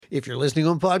If you're listening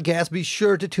on podcast, be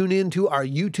sure to tune in to our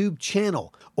YouTube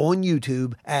channel on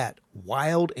YouTube at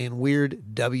Wild and Weird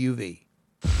WV.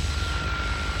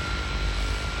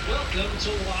 Welcome to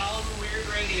Wild and Weird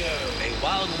Radio, a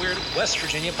Wild and Weird West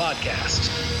Virginia podcast.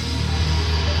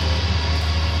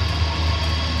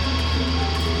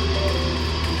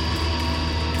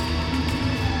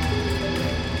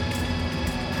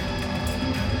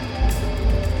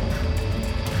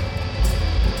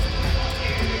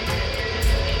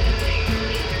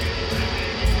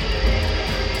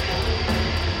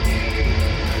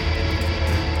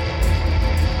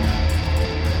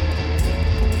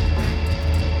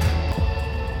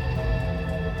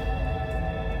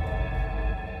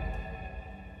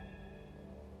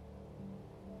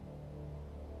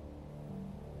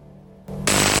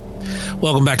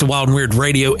 Welcome back to Wild and Weird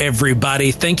Radio,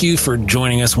 everybody. Thank you for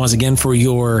joining us once again for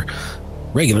your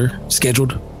regular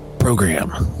scheduled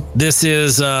program. This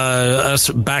is us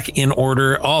back in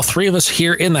order. All three of us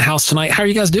here in the house tonight. How are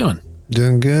you guys doing?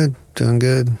 Doing good. I'm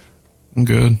good.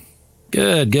 Good.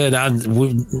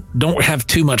 We don't have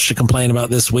too much to complain about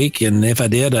this week, and if I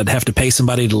did, I'd have to pay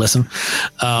somebody to listen.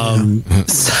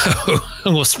 So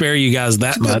we'll spare you guys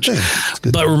that much.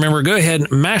 But remember, go ahead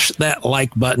and mash that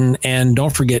like button, and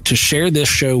don't forget to share this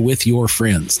show with your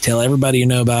friends. Tell everybody you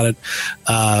know about it.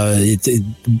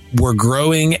 We're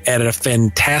growing at a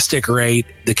fantastic rate.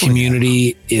 The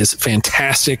community is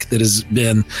fantastic that has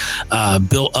been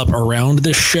built up around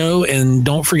this show, and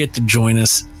don't forget to join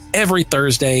us every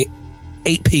Thursday,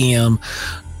 8 p.m.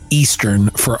 Eastern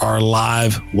for our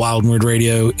live Wild and Weird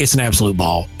Radio. It's an absolute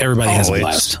ball. Everybody has a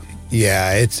blast.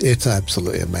 Yeah, it's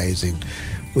absolutely amazing.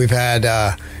 We've had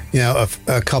a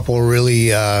couple really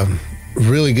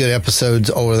good episodes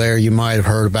over there you might have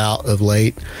heard about of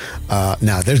late.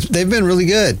 They've been really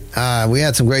good. We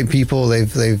had some great people.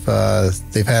 They've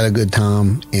had a good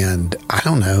time, and I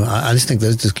don't know. I just think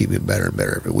those just keep getting better and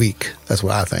better every week. That's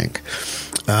what I think.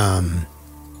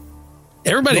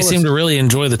 Everybody seemed to really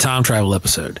enjoy the time travel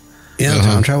episode. Yeah, the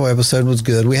time travel episode was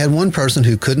good. We had one person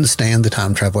who couldn't stand the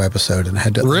time travel episode and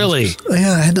had to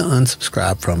had to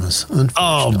unsubscribe from us.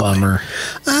 Oh, bummer.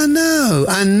 I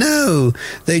know.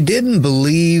 They didn't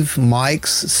believe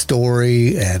Mike's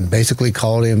story and basically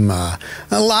called him a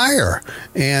liar.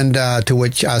 And to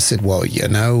which I said, well,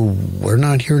 we're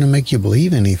not here to make you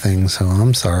believe anything, so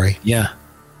I'm sorry. Yeah.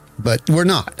 But we're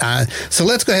not. So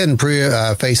let's go ahead and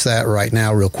face that right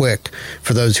now real quick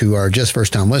for those who are just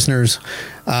first-time listeners.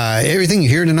 Everything you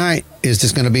hear tonight is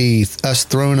just going to be us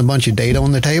throwing a bunch of data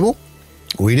on the table.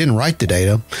 We didn't write the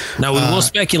data. No, we will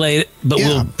speculate, but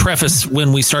we'll preface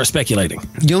when we start speculating.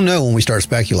 You'll know when we start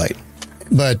speculating.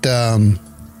 But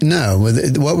no,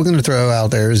 what we're going to throw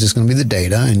out there is just going to be the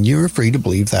data, and you're free to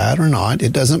believe that or not.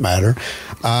 It doesn't matter.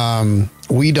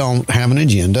 We don't have an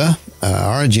agenda.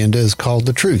 Our agenda is called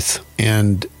the truth,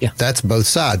 and that's both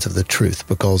sides of the truth,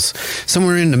 because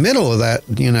somewhere in the middle of that,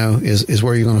 is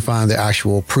where you're going to find the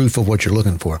actual proof of what you're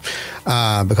looking for.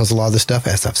 Because a lot of the stuff,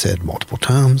 as I've said multiple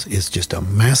times, is just a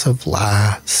massive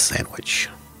lie sandwich.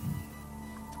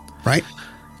 Right?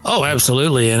 Oh,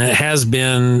 absolutely. And it has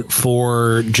been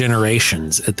for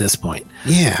generations at this point.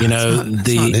 Yeah. It's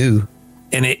not new.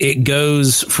 And it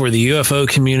goes for the UFO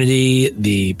community,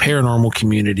 the paranormal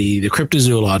community, the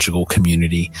cryptozoological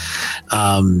community.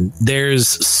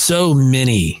 There's so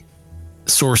many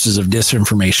sources of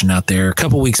disinformation out there. A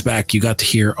couple weeks back, you got to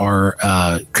hear our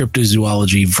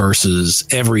cryptozoology versus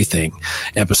everything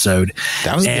episode.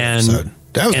 That was a good episode.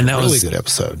 That was a really good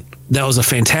episode. That was a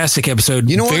fantastic episode.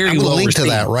 You know what? I'm going to link to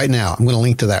that right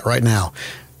now.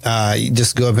 You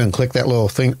just go up and click that little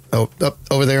thing up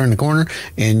over there in the corner,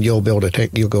 and you'll be able to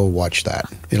you'll go watch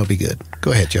that. It'll be good.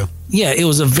 Go ahead, Joe. Yeah, it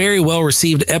was a very well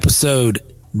received episode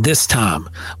this time.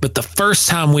 But the first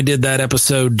time we did that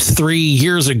episode 3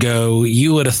 years ago,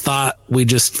 you would have thought we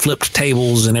just flipped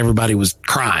tables and everybody was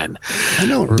crying. I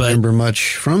don't remember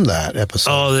much from that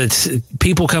episode. Oh, it's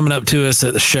people coming up to us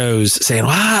at the shows saying,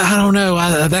 well, I don't know,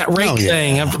 that rake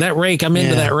thing, that rake, I'm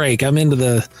into that rake. I'm into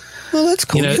the... Well, that's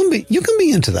cool. You can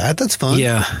be into that. That's fun.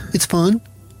 Yeah. It's fun.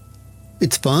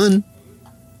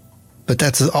 But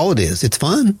that's all it is. It's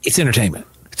fun. It's entertainment.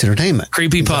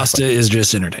 Creepypasta is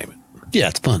just entertainment. Yeah,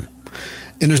 it's fun.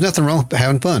 And there's nothing wrong with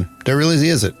having fun. There really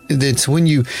isn't. It's when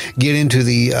you get into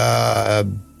the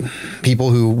people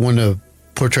who want to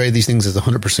portray these things as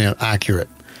 100% accurate.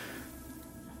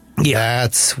 Yeah.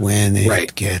 That's when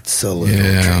it gets a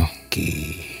little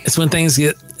tricky. It's when things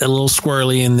get a little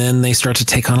squirrely, and then they start to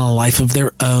take on a life of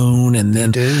their own, and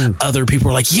then other people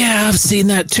are like, yeah, I've seen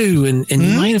that too, and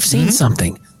you might have seen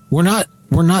something. We're not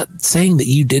saying that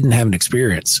you didn't have an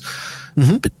experience.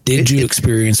 But did you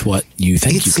experience what you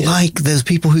think you did? It's like those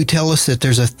people who tell us that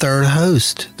there's a third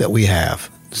host that we have.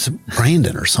 It's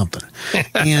Brandon or something.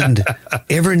 And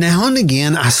every now and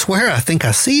again, I swear, I think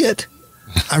I see it.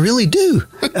 I really do.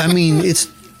 I mean, I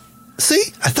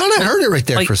thought I heard it right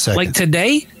there for a second. Like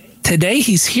today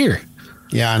he's here.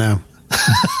 Yeah, I know.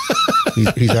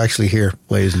 He's actually here,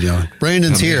 ladies and gentlemen.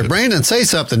 Brandon's here. Brandon, say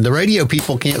something. The radio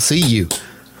people can't see you.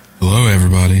 Hello,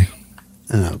 everybody.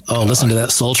 Oh, listen to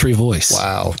that sultry voice.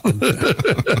 Wow.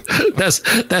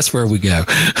 That's where we go.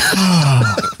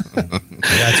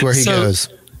 That's where he goes.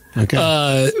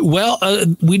 Okay.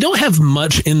 We don't have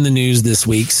much in the news this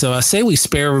week, so I say we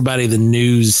spare everybody the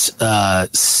news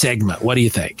segment. What do you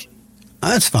think?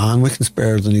 That's fine. We can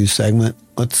spare the news segment.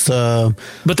 But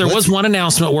there was one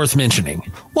announcement worth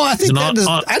mentioning. Well, I think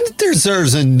that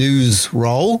deserves a news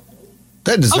roll.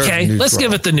 That deserves a news let's roll.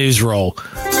 give it the news roll.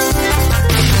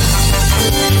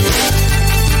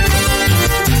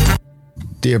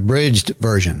 The abridged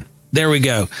version. There we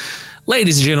go.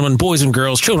 Ladies and gentlemen, boys and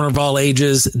girls, children of all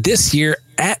ages, this year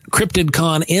at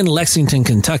CryptidCon in Lexington,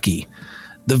 Kentucky,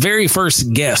 the very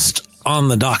first guest on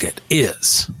the docket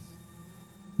is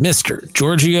Mr.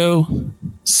 Giorgio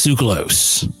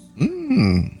Tsoukalos.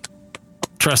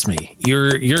 Trust me,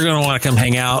 you're going to want to come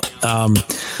hang out.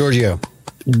 Giorgio.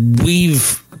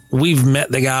 We've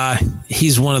met the guy.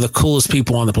 He's one of the coolest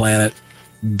people on the planet.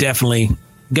 Definitely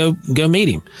go meet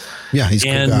him. Yeah, he's a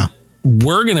cool guy.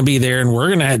 We're going to be there, and we're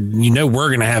going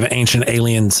to have Ancient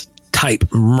Aliens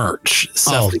type merch.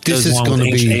 Stuff that goes along with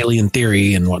Ancient Alien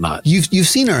theory and whatnot. You've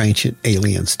seen our Ancient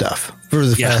Alien stuff for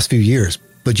the past few years,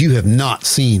 but you have not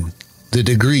seen the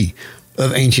degree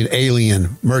of Ancient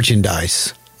Alien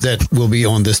merchandise that will be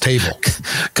on this table.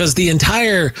 Because the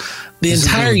entire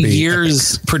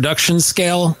year's production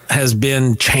scale has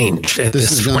been changed.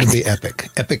 This is going to be epic.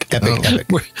 Epic.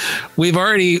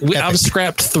 I've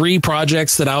scrapped 3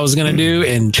 projects that I was going to do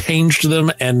and changed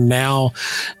them, and now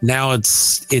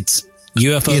it's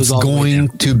UFOs. It's going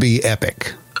to be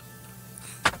epic.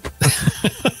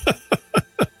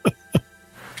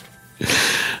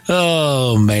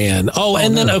 Oh man!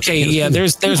 And then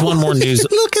there's one more news.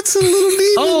 Look, it's a little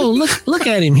needle. Oh, look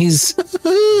at him! He's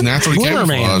naturally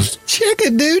camouflaged. Check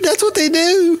it, dude. That's what they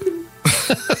do.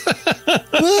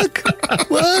 Look.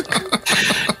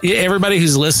 Yeah, everybody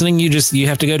who's listening, you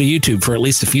have to go to YouTube for at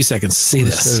least a few seconds to see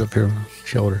this. Set up here on my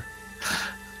shoulder.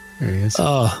 There he is.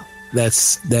 Oh,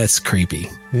 that's creepy.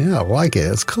 Yeah, I like it.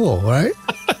 It's cool, right?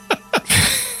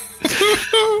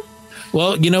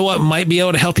 Well, you know what might be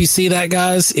able to help you see that,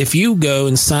 guys? If you go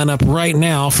and sign up right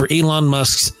now for Elon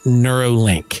Musk's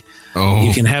Neuralink,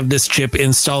 you can have this chip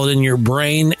installed in your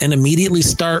brain and immediately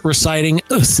start reciting,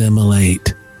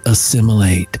 assimilate,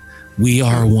 we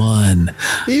are one.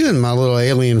 Even my little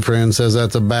alien friend says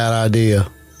that's a bad idea.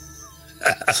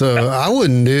 So I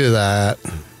wouldn't do that.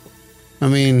 I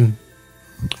mean,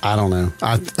 I don't know.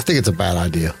 I think it's a bad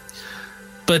idea.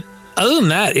 But other than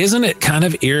that, isn't it kind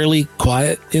of eerily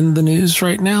quiet in the news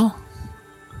right now?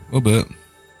 A little bit.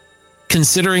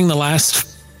 Considering the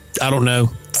last,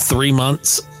 3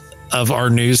 months of our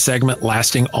news segment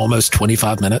lasting almost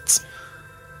 25 minutes.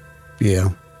 Yeah.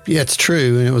 Yeah, it's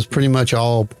true. And it was pretty much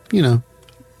all,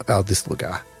 about this little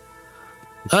guy.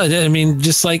 I mean,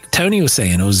 just like Tony was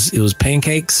saying, it was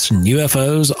pancakes and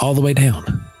UFOs all the way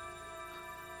down.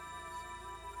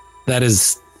 That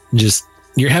is just...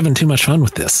 You're having too much fun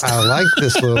with this. I like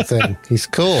this little thing. He's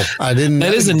cool. I didn't know.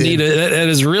 That is indeed. That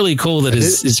is really cool that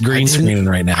it's green screening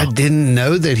right now. I didn't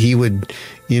know that he would,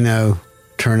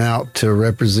 turn out to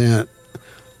represent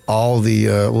all the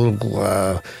little,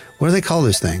 what do they call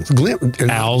those things?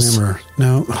 Owls? Glimmer.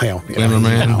 No. Hell, yeah, Glimmer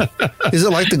Man. Is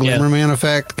it like the Glimmer Man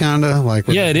effect, kind of?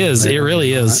 Yeah, it is. It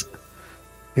really is.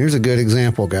 Here's a good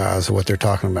example, guys, of what they're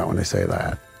talking about when they say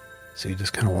that. So he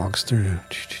just kind of walks through.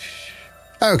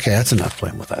 Okay, that's enough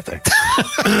playing with that thing.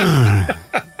 I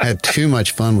had too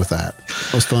much fun with that.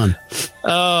 It was fun.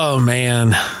 Oh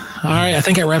man! All right, I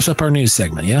think that wraps up our news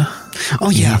segment. Yeah.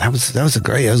 Oh yeah, that was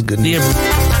good news.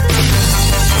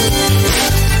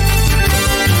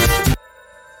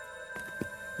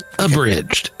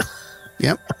 Abridged.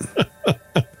 Yep.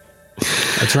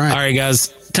 That's right. All right,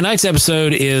 guys. Tonight's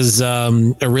episode is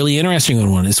a really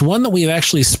interesting one. It's one that we've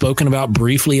actually spoken about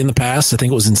briefly in the past. I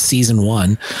think it was in season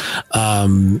 1.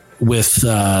 We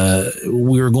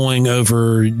were going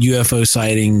over UFO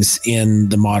sightings in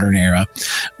the modern era.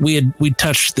 We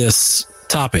touched this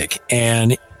topic,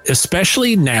 and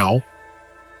especially now,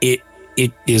 it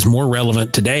is more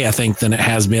relevant today, I think, than it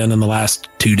has been in the last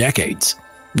 2 decades.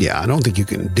 Yeah, I don't think you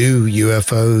can do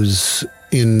UFOs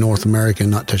in North America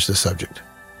and not touch the subject.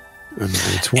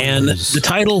 And the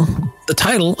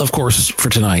title, of course, for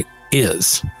tonight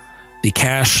is the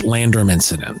Cash Landrum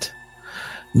incident.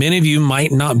 Many of you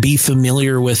might not be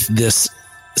familiar with this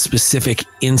specific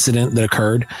incident that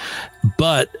occurred,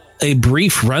 but a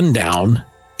brief rundown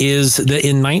is that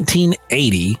in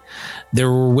 1980, there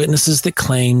were witnesses that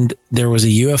claimed there was a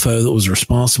UFO that was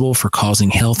responsible for causing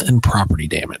health and property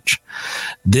damage.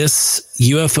 This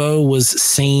UFO was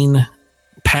seen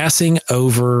passing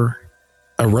over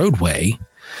a roadway,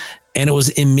 and it was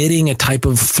emitting a type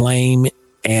of flame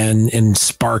and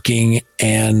sparking,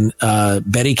 and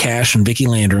Betty Cash and Vicki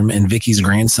Landrum and Vicki's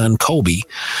grandson Colby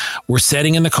were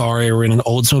sitting in the car. They were in an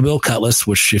Oldsmobile Cutlass,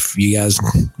 which, if you guys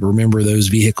remember those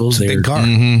vehicles, they're big car.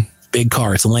 Big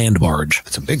car. It's a land barge.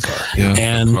 It's a big car. Yeah,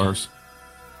 and cars.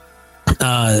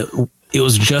 It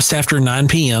was just after 9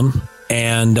 p.m.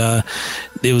 and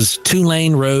it was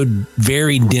 2-lane road,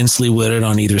 very densely wooded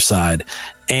on either side.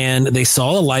 And they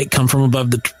saw a light come from above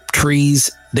the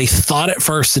trees. They thought at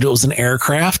first that it was an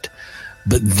aircraft,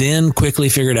 but then quickly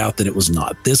figured out that it was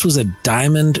not. This was a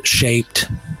diamond-shaped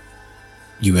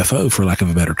UFO, for lack of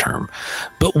a better term.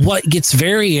 But what gets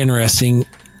very interesting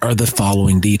are the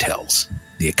following details: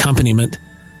 the accompaniment,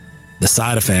 the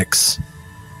side effects,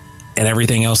 and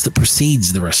everything else that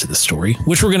precedes the rest of the story,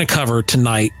 which we're going to cover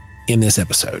tonight in this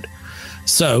episode.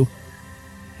 So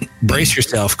brace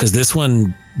yourself, because this one's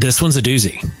a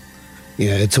doozy.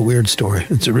 Yeah, it's a weird story.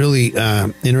 It's a really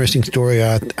interesting story.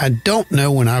 I don't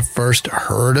know when I first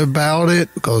heard about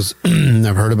it, because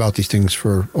I've heard about these things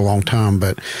for a long time,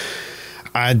 but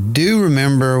I do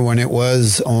remember when it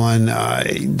was on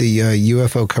the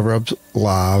UFO Cover-Ups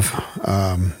Live,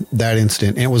 that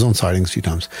incident, and it was on Sightings a few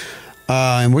times.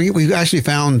 And we actually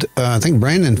found, I think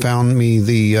Brandon found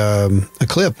me a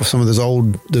clip of some of those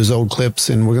old clips,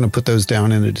 and we're going to put those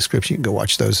down in the description. You can go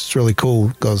watch those. It's really cool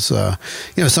because,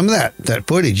 some of that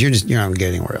footage, you're not going to get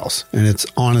anywhere else. And it's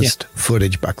honest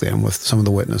footage back then with some of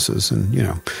the witnesses, and,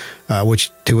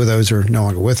 which 2 of those are no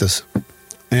longer with us.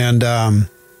 And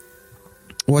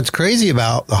what's crazy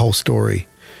about the whole story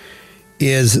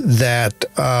is that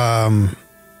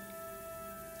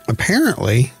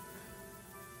apparently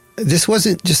this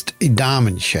wasn't just a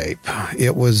diamond shape.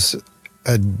 It was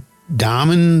a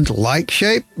diamond-like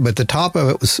shape, but the top of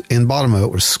it and bottom of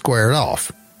it was squared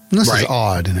off. And this is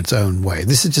odd in its own way.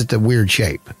 This is just a weird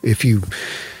shape. If you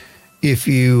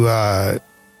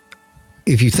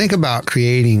think about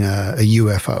creating a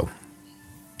UFO,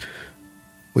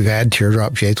 we've had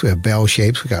teardrop shapes, we have bell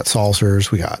shapes, we got saucers,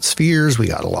 we got spheres, we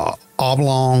got a lot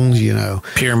oblongs,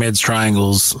 pyramids,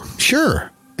 triangles.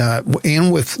 Sure.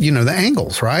 And with, the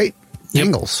angles, right? Yep.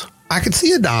 Angles. I could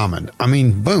see a diamond. I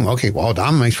mean, boom. Okay, well, a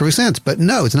diamond makes perfect sense. But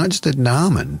no, it's not just a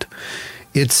diamond.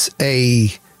 It's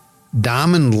a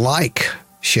diamond-like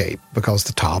shape because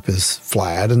the top is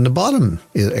flat and the bottom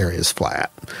area is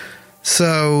flat.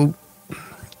 So,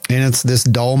 and it's this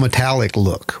dull metallic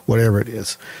look, whatever it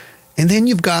is. And then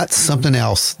you've got something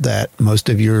else that most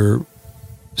of your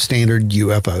standard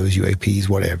UFOs, UAPs,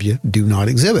 whatever you do not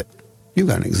exhibit. You've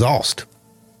got an exhaust.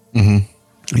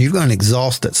 Mm-hmm. You've got an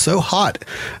exhaust that's so hot,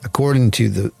 according to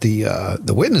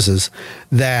the witnesses,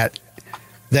 that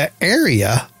that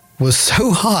area was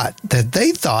so hot that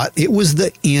they thought it was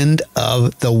the end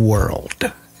of the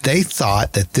world. They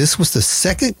thought that this was the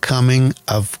second coming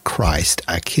of Christ.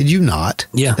 I kid you not.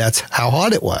 Yeah. That's how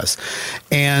hot it was.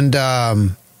 And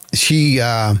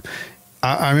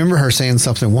I remember her saying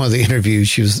something in one of the interviews.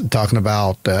 She was talking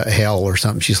about hell or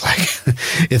something. She's like,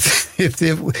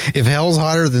 if hell's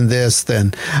hotter than this,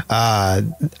 then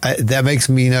that makes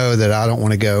me know that I don't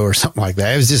want to go, or something like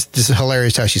that. It was just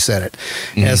hilarious how she said it.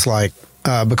 Mm-hmm. And it's like,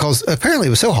 because apparently it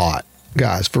was so hot,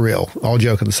 guys, for real, all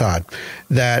joking aside,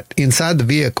 that inside the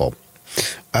vehicle,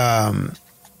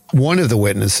 one of the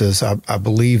witnesses, I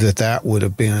believe that would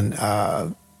have been,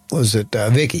 was it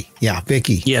Vicki? Yeah,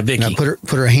 Vicki. Yeah, Vicki. And I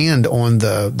put her hand on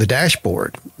the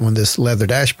dashboard, on this leather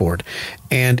dashboard,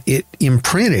 and it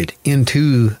imprinted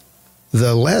into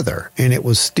the leather, and it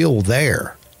was still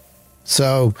there.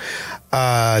 So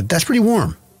that's pretty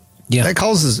warm. Yeah, that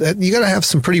causes you got to have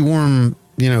some pretty warm,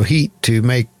 heat to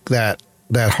make that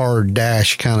hard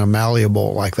dash kind of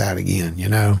malleable like that again,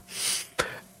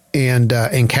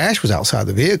 And Cash was outside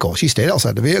the vehicle. She stayed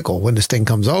outside the vehicle. When this thing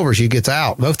comes over, she gets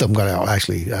out. Both of them got out,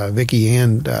 actually. Vicki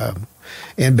and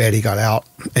Betty got out,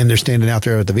 and they're standing out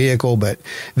there at the vehicle. But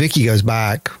Vicki goes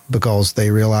back because they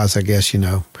realize, I guess,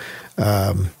 the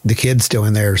kid's still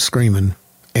in there screaming.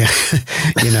 And,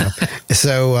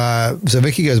 so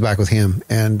Vicki goes back with him,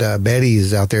 and Betty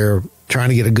is out there trying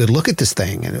to get a good look at this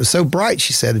thing. And it was so bright,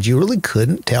 she said, that you really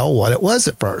couldn't tell what it was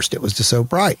at first. It was just so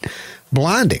bright.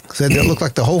 Blinding. Said it looked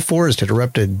like the whole forest had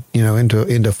erupted,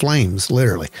 into flames,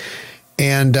 literally.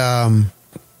 And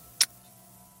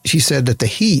she said that the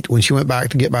heat, when she went back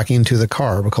to get back into the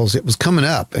car, because it was coming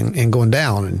up and going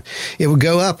down, and it would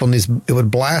go up on this, it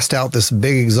would blast out this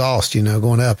big exhaust,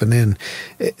 going up. And then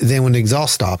when the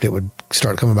exhaust stopped, it would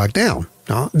start coming back down.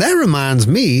 Now, that reminds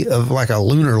me of like a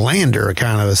lunar lander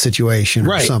kind of a situation,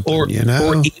 or something, or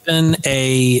even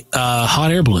a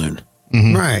hot air balloon.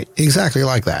 Mm-hmm. Right. Exactly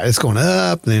like that. It's going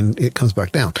up, then it comes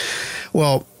back down.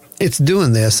 Well, it's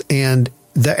doing this, and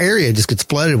the area just gets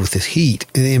flooded with this heat,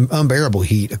 unbearable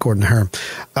heat, according to her.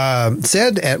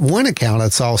 Said at one account I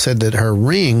saw, said that her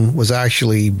ring was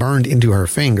actually burned into her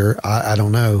finger. I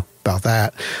don't know about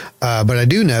that. But I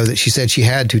do know that she said she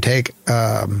had to take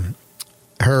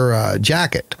her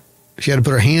jacket. She had to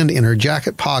put her hand in her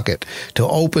jacket pocket to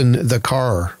open the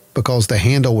car because the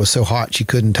handle was so hot she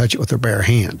couldn't touch it with her bare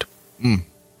hand. Mm.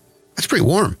 That's pretty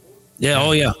warm. Yeah.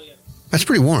 Oh, yeah. That's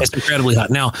pretty warm. It's incredibly hot.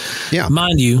 Now,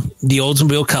 mind you, the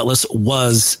Oldsmobile Cutlass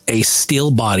was a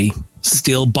steel body,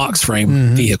 steel box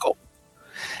frame vehicle.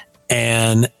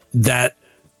 And that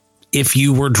if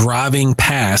you were driving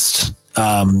past,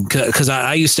 because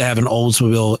I used to have an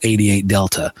Oldsmobile 88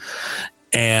 Delta,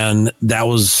 and that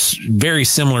was very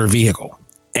similar vehicle.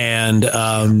 And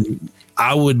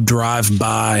I would drive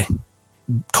by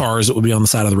cars that would be on the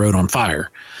side of the road on fire,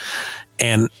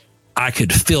 and I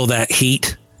could feel that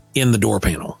heat in the door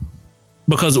panel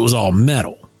because it was all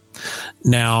metal.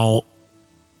 Now,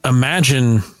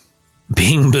 imagine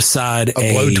being beside a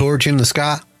blowtorch in the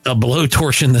sky. A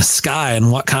blowtorch in the sky,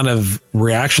 and what kind of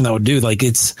reaction that would do. Like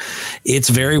it's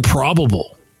very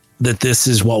probable that this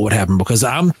is what would happen, because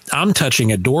I'm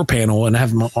touching a door panel and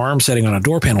have my arm setting on a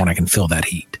door panel, and I can feel that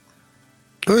heat.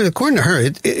 Well, according to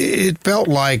her, it felt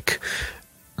like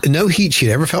no heat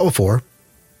she'd ever felt before,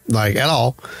 like at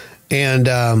all. And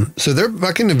so they're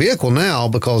back in the vehicle now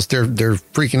because they're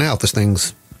freaking out. This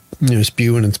thing's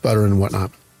spewing and sputtering and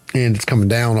whatnot, and it's coming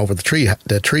down over the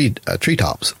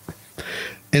treetops.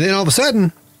 And then all of a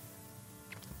sudden,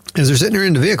 as they're sitting there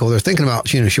in the vehicle, they're thinking about,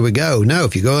 should we go? No,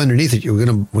 if you go underneath it, we're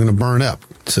gonna burn up.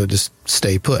 So just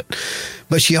stay put.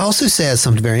 But she also says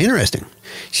something very interesting.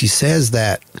 She says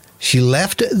that she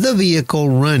left the vehicle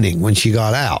running when she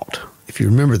got out. If you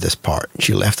remember this part,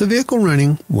 she left the vehicle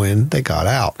running when they got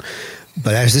out.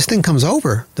 But as this thing comes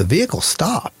over, the vehicle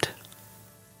stopped.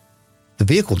 The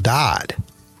vehicle died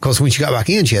because when she got back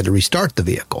in, she had to restart the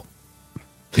vehicle.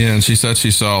 Yeah, and she said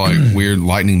she saw like weird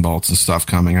lightning bolts and stuff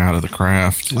coming out of the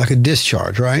craft. Like a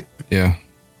discharge, right? Yeah.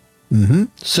 Mm-hmm.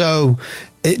 So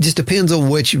it just depends on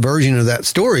which version of that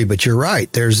story, but you're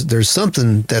right. There's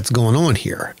something that's going on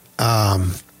here.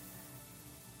 And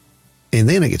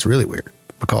then it gets really weird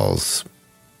because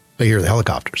they hear the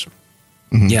helicopters.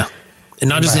 Mm-hmm. Yeah. And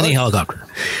not just any helicopter.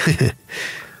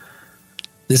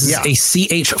 This is a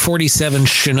CH-47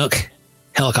 Chinook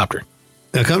helicopter.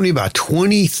 Accompanied by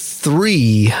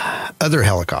 23 other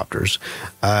helicopters,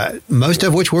 most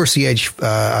of which were CH,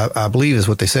 I believe is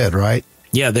what they said, right?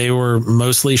 Yeah, they were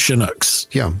mostly Chinooks.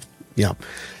 Yeah.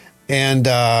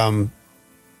 And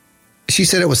she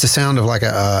said it was the sound of like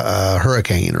a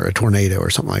hurricane or a tornado or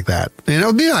something like that. And it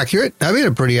would be accurate. I mean,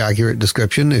 a pretty accurate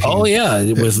description.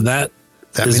 Was that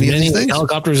as many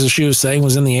helicopters as she was saying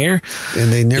was in the air.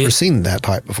 And they'd never seen that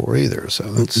type before either. So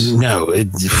that's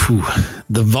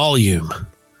the volume.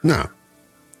 No,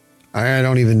 I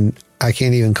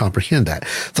can't even comprehend that.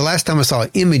 The last time I saw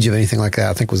an image of anything like that,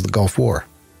 I think was the Gulf War.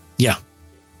 Yeah.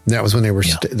 That was when they were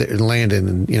landing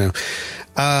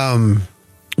and,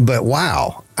 but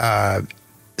wow.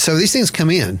 So these things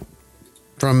come in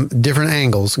from different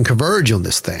angles and converge on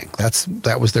this thing.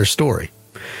 That was their story.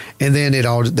 And then they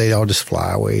all just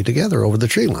fly away together over the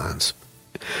tree lines.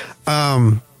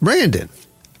 Brandon,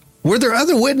 were there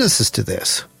other witnesses to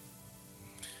this?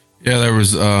 Yeah, there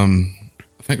was, I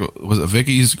think, was it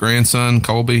Vicky's grandson,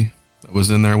 Colby, that was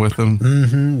in there with him?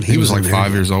 Mm-hmm. He was like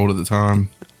 5 years old at the time.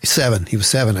 7. He was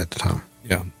 7 at the time.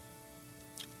 Yeah.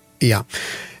 Yeah.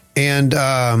 And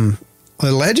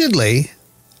allegedly,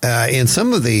 in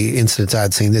some of the incidents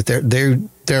I'd seen, that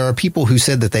there are people who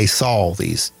said that they saw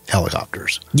these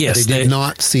helicopters. Yes. They did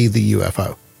not see the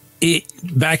UFO.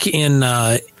 Back in,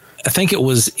 I think it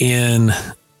was in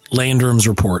Landrum's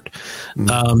report,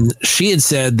 she had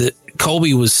said that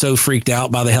Colby was so freaked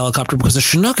out by the helicopter because the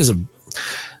Chinook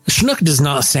does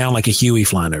not sound like a Huey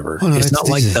flying over. Oh, no, it's not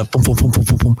like the boom, boom, boom, boom,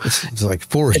 boom, boom. It's like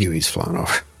 4 Hueys flying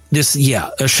over.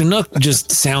 a Chinook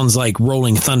just sounds like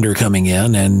rolling thunder coming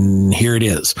in, and here it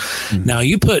is. Now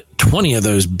you put 20 of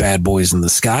those bad boys in the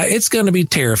sky, it's going to be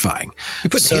terrifying. You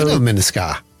put 10 of them in the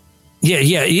sky.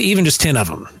 Yeah, even just 10 of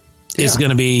them is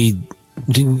going to be.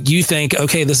 You think,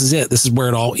 okay, this is it. This is where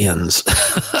it all ends.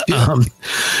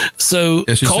 So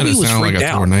Colby was freaked like a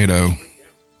out. Tornado.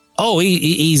 Oh,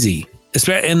 easy.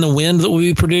 And the wind that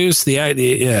we produce, the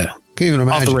idea, Can't even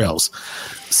imagine. off the rails.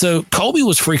 So Colby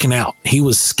was freaking out. He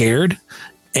was scared.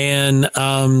 And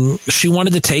she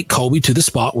wanted to take Colby to the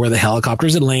spot where the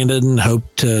helicopters had landed and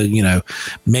hoped to,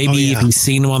 maybe if he'd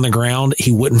seen him on the ground,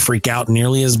 he wouldn't freak out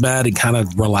nearly as bad. He'd kind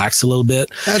of relax a little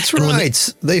bit. That's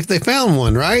right. They found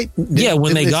one, right?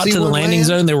 When they got to the landing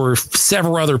zone, there were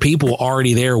several other people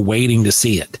already there waiting to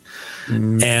see it.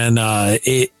 And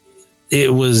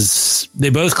it was, they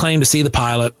both claimed to see the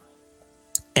pilot.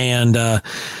 And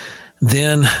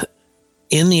then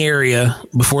in the area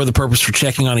before the purpose for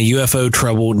checking on a UFO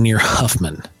trouble near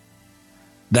Huffman.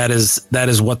 That is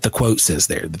what the quote says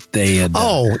there. They had, I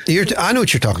know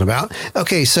what you're talking about.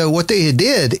 Okay, so what they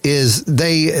did is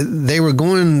they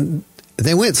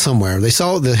went somewhere. They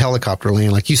saw the helicopter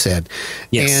land, like you said,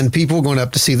 and people were going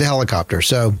up to see the helicopter.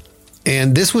 So,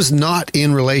 and this was not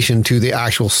in relation to the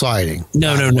actual sighting.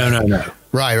 No.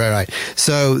 Right.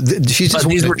 So she's just.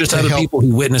 These were just other people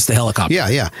who witnessed the helicopter.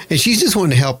 Yeah. And she's just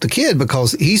wanting to help the kid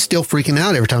because he's still freaking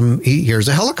out every time he hears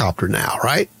a helicopter now,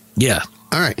 right? Yeah.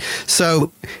 All right.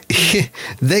 So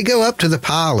they go up to the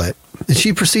pilot and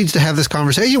she proceeds to have this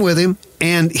conversation with him.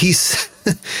 And he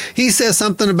says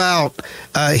something about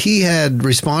he had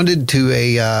responded to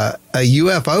a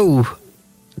UFO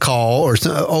call or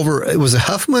over. It was a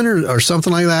Huffman or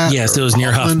something like that. Yes, it was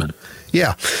near Huffman.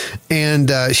 Yeah.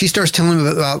 And she starts telling him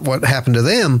about what happened to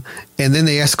them. And then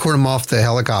they escort him off the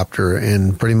helicopter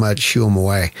and pretty much shoo him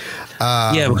away.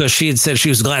 Because she had said she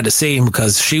was glad to see him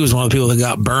because she was one of the people that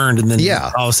got burned. And then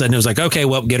all of a sudden it was like, okay,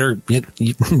 well, get her.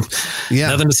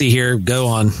 Nothing to see here. Go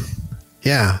on.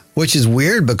 Yeah. Which is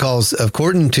weird because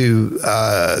according to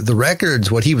the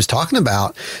records, what he was talking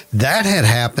about, that had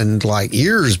happened like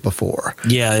years before.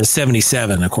 Yeah. It's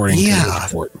 1977, according to the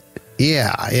report.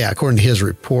 Yeah, according to his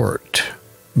report.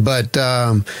 But,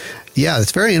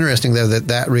 it's very interesting, though,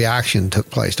 that reaction took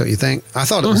place, don't you think? I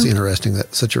thought it was interesting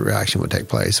that such a reaction would take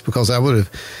place because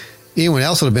anyone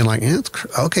else would have been like,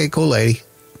 okay, cool lady.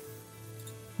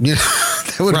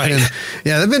 That would have been,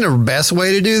 that'd been the best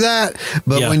way to do that.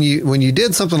 But when you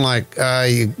did something like,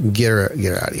 you get her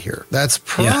out of here, that's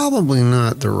probably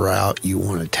not the route you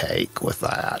want to take with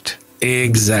that.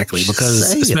 Exactly,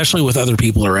 because especially with other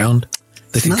people around.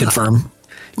 They can confirm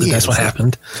that that's what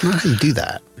happened. It's not how you do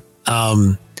that.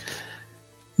 But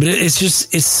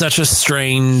it's such a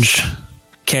strange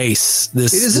case.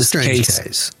 It is a strange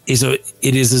case.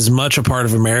 It is as much a part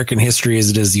of American history as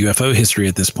it is UFO history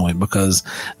at this point because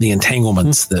the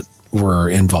entanglements that were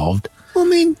involved. Well, I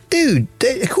mean, dude,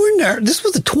 according to this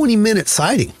was a 20-minute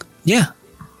sighting. Yeah.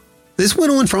 This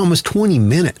went on for almost 20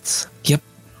 minutes. Yep.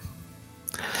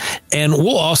 And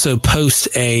we'll also post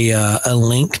a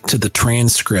link to the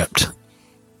transcript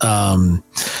from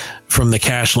the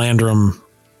Cash Landrum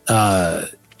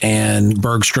and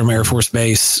Bergstrom Air Force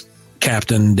Base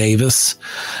Captain Davis.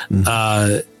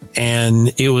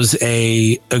 And it was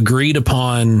a agreed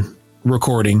upon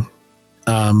recording.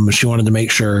 She wanted to make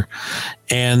sure.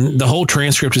 And the whole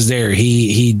transcript is there.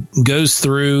 He goes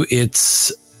through,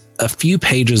 it's a few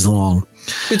pages long.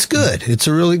 It's good. It's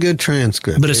a really good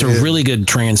transcript. But it's a really good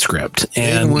transcript.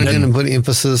 And went in and put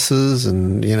emphases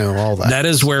and, all that. That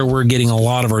is where we're getting a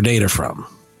lot of our data from.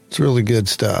 It's really good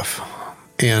stuff.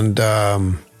 And,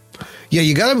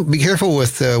 you got to be careful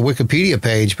with the Wikipedia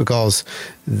page because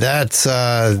that's,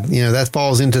 that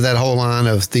falls into that whole line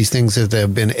of these things that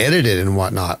have been edited and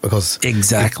whatnot. Because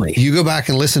exactly, you go back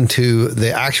and listen to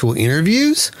the actual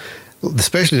interviews,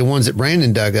 especially the ones that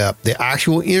Brandon dug up, the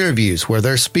actual interviews where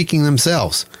they're speaking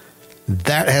themselves.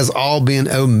 That has all been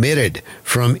omitted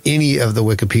from any of the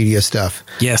Wikipedia stuff.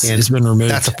 Yes, it's been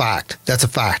removed. That's a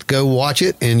fact. Go watch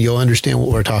it and you'll understand what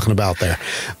we're talking about there.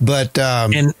 But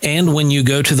and when you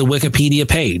go to the Wikipedia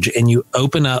page and you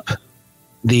open up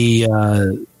the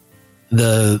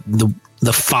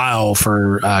file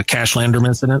for Cash Landrum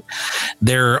incident,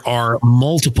 there are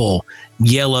multiple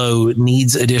yellow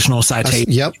needs additional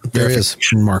citation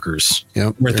verification markers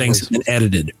where things have been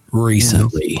edited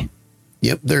recently. Mm-hmm.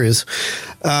 Yep, there is.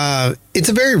 It's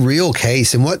a very real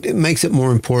case. And what makes it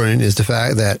more important is the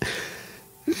fact that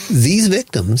these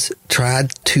victims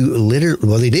tried to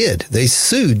they did. They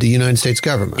sued the United States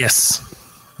government. Yes.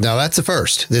 Now, that's the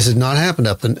first. This has not happened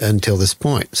up until this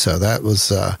point. So that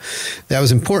was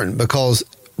important because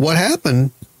what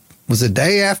happened was the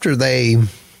day after they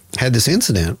had this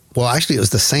incident. Well, actually, it was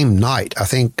the same night. I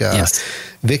think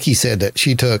Vicky said that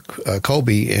she took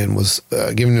Colby and was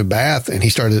giving him a bath, and he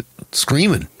started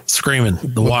screaming.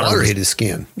 The water hit his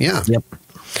skin. Yeah. Yep.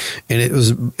 And it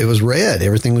was red.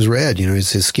 Everything was red.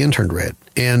 His skin turned red.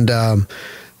 And the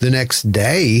next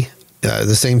day,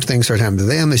 the same thing started happening to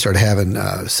them. They started having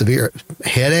severe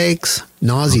headaches,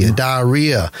 nausea,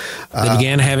 diarrhea. They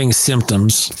began having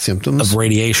symptoms of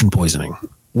radiation poisoning,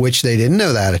 which they didn't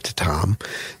know that at the time.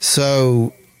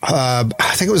 So I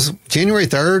think it was January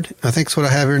 3rd. I think that's what I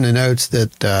have here in the notes,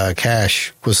 that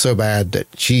Cash was so bad that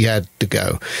she had to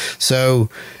go. So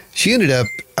she ended up,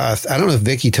 I don't know if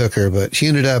Vicky took her, but she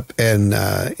ended up in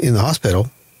the hospital,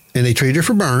 and they treated her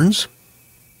for burns.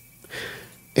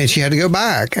 And she had to go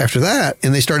back after that,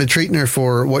 and they started treating her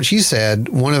for what she said.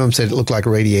 One of them said it looked like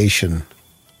radiation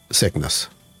sickness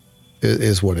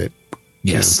is what it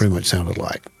pretty much sounded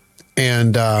like.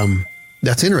 And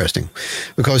that's interesting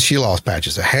because she lost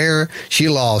patches of hair. She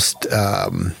lost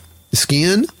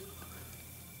skin.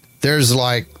 There's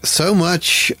like so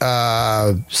much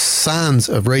signs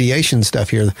of radiation stuff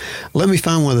here. Let me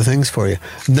find one of the things for you.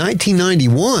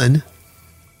 1991,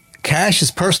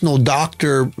 Cash's personal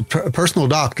doctor,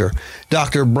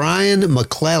 Dr. Brian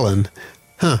McClellan,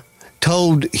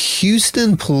 told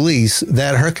Houston police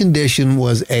that her condition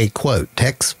was a, quote,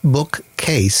 textbook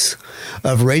case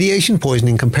of radiation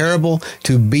poisoning comparable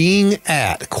to being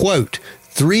at, quote,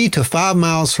 3 to 5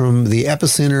 miles from the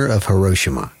epicenter of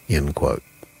Hiroshima, end quote.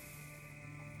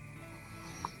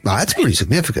 Wow, that's pretty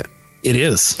significant. It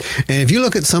is. And if you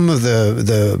look at some of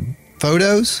the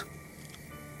photos,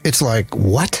 it's like,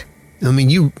 what? I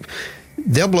mean,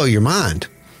 they'll blow your mind.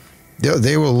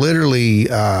 They were literally,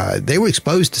 they were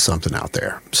exposed to something out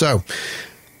there. So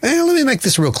let me make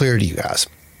this real clear to you guys.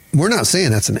 We're not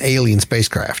saying that's an alien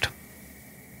spacecraft.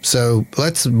 So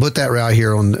let's put that right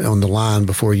here on the line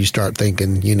before you start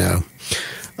thinking,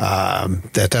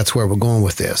 that's where we're going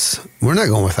with this. We're not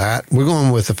going with that. We're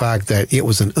going with the fact that it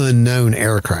was an unknown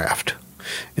aircraft.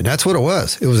 And that's what it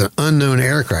was. It was an unknown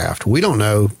aircraft. We don't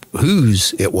know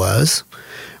whose it was.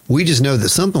 We just know that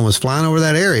something was flying over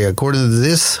that area, according to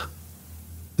this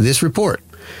report,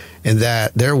 and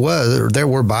that there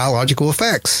were biological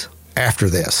effects after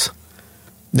this.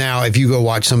 Now, if you go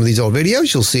watch some of these old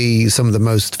videos, you'll see some of the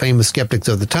most famous skeptics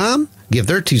of the time give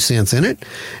their 2 cents in it.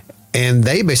 And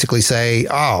they basically say,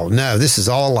 oh, no, this is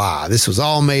all a lie. This was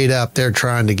all made up. They're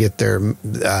trying to get their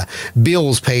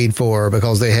bills paid for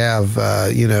because they have,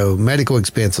 medical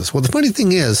expenses. Well, the funny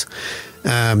thing is,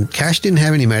 Cash didn't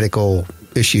have any medical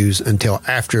issues until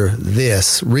after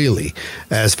this, really,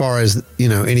 as far as,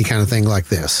 any kind of thing like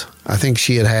this. I think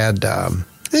she had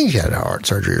heart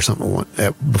surgery or something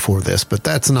before this, but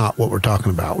that's not what we're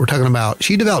talking about. We're talking about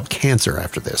she developed cancer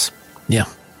after this. Yeah.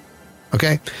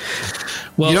 Okay.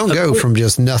 Well, you don't go from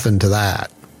just nothing to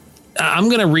that. I'm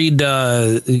going to read,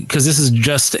 because this is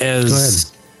just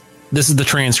as this is the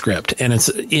transcript, and it's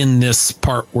in this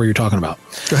part where you're talking about.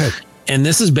 Go ahead. And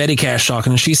this is Betty Cash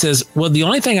talking, and she says, well, the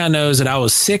only thing I know is that I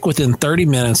was sick within 30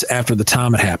 minutes after the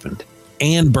time it happened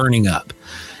and burning up.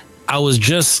 I was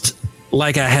just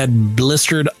like I had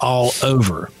blistered all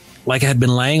over, like I had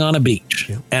been laying on a beach.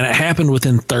 Yeah. And it happened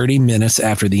within 30 minutes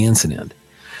after the incident.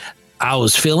 I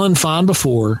was feeling fine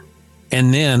before,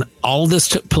 and then all this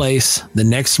took place. The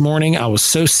next morning, I was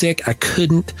so sick I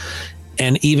couldn't,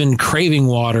 and even craving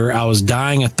water, I was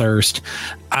dying of thirst.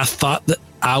 I thought that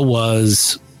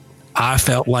I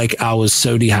felt like I was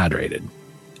so dehydrated.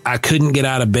 I couldn't get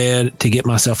out of bed to get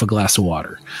myself a glass of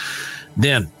water.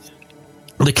 Then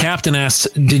the captain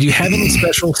asks, did you have any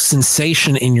special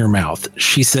sensation in your mouth?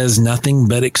 She says, nothing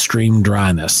but extreme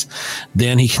dryness.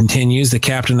 Then he continues, the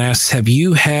captain asks, have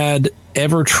you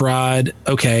ever tried?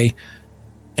 Okay.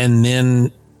 And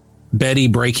then Betty,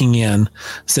 breaking in,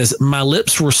 says, my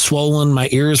lips were swollen. My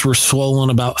ears were swollen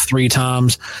about 3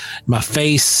 times. My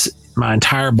face, my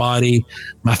entire body,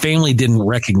 my family didn't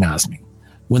recognize me.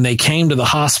 When they came to the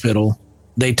hospital,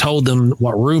 they told them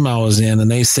what room I was in,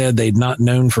 and they said they'd not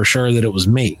known for sure that it was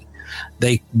me.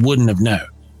 They wouldn't have known.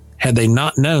 Had they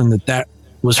not known that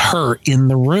was her in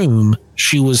the room,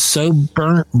 she was so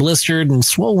burnt, blistered, and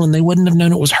swollen, they wouldn't have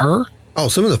known it was her. Oh,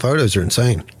 some of the photos are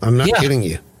insane. I'm not kidding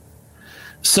you.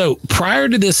 So prior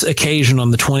to this occasion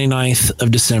on the 29th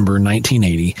of December,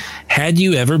 1980, had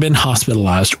you ever been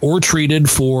hospitalized or treated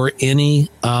for any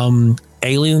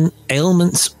alien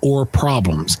ailments or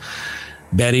problems?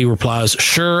 Betty replies,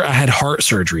 sure, I had heart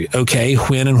surgery. Okay,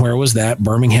 when and where was that?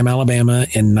 Birmingham, Alabama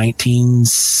in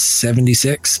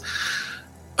 1976.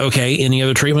 Okay, any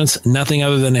other treatments? Nothing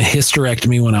other than a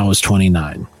hysterectomy when I was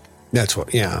 29. That's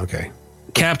what, yeah, okay.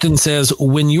 Captain says,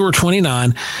 when you were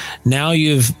 29, now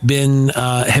you've been,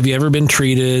 have you ever been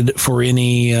treated for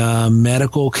any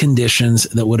medical conditions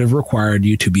that would have required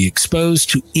you to be exposed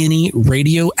to any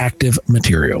radioactive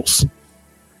materials?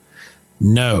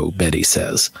 No, Betty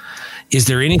says. Is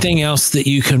there anything else that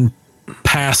you can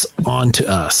pass on to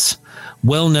us?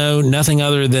 Well, no, nothing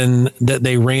other than that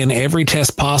they ran every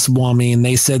test possible on me, and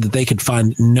they said that they could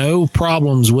find no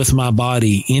problems with my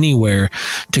body anywhere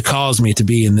to cause me to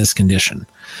be in this condition.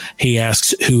 He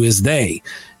asks, who is they?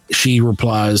 She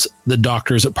replies, the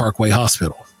doctors at Parkway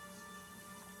Hospital.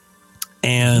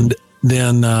 And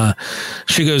then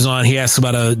she goes on. He asks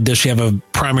about does she have a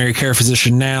primary care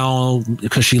physician now?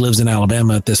 Because she lives in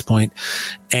Alabama at this point.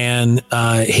 And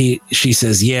she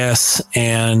says yes,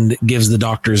 and gives the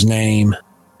doctor's name.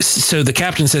 So the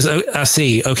captain says, oh, I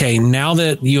see. Okay. Now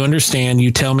that you understand,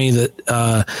 you tell me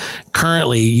that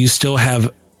currently you still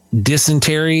have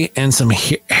dysentery and some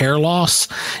hair loss.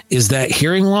 Is that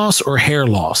hearing loss or hair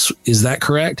loss? Is that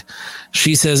correct?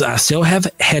 She says, I still have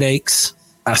headaches.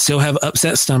 I still have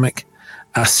upset stomach.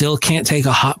 I still can't take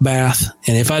a hot bath.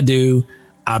 And if I do,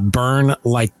 I burn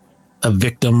like a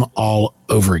victim all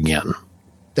over again.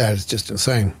 That is just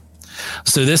insane.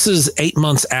 So this is 8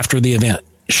 months after the event.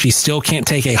 She still can't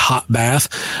take a hot bath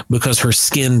because her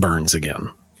skin burns again.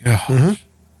 Yeah. Mm-hmm.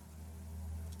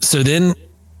 So then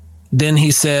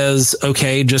he says,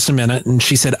 okay, just a minute. And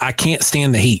she said, I can't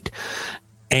stand the heat.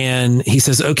 And he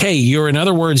says, okay, in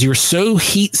other words, you're so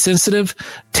heat sensitive.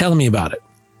 Tell me about it.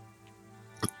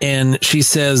 And she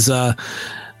says,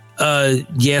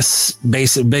 yes,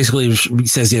 basically he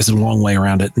says yes, a long way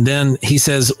around it. And then he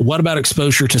says, what about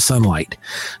exposure to sunlight?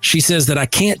 She says that I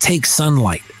can't take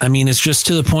sunlight. I mean, it's just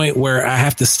to the point where I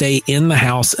have to stay in the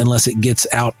house unless it gets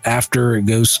out after it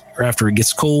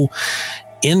gets cool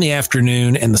in the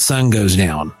afternoon and the sun goes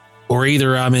down, or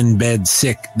either I'm in bed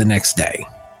sick the next day.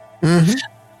 Mm-hmm.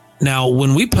 Now,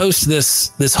 when we post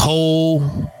this whole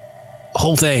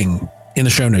thing in the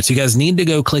show notes, you guys need to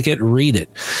go click it, read it,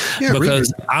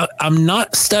 because I'm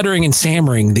not stuttering and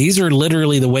stammering. These are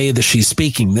literally the way that she's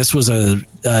speaking. This was a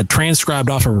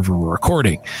transcribed off of a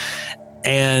recording,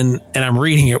 and I'm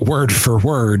reading it word for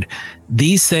word.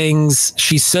 These things,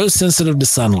 she's so sensitive to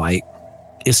sunlight.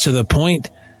 It's to the point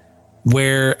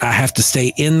where I have to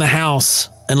stay in the house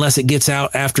unless it gets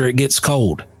out after it gets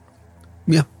cold.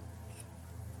 Yeah.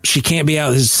 She can't be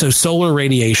out. So solar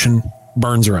radiation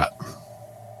burns her up.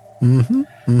 Mm-hmm.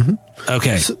 Mm-hmm.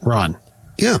 Okay, Ron.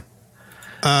 Yeah.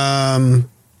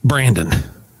 Brandon.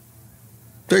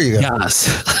 There you go. Guys,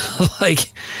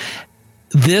 like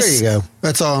this. There you go.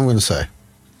 That's all I'm going to say.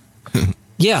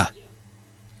 Yeah.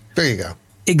 There you go.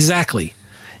 Exactly.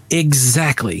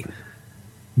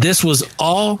 This was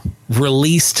all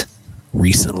released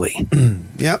recently.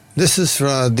 Yep. This is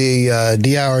from the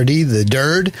DIRD, the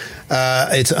DIRD.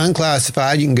 It's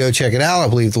unclassified. You can go check it out. I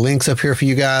believe the link's up here for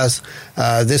you guys.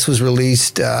 This was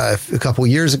released a couple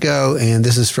years ago, and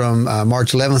this is from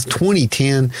March 11th,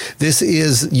 2010. This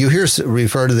is, you hear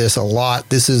refer to this a lot.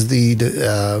 This is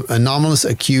the anomalous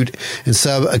acute and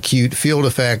subacute field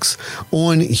effects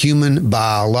on human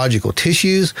biological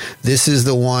tissues. This is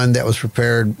the one that was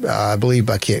prepared, I believe,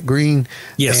 by Kit Green.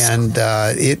 Yes. And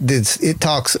it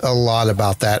talks a lot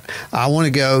about that. I want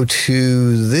to go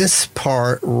to this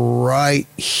part right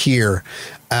here.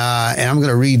 And I'm going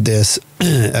to read this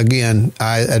again.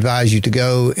 I advise you to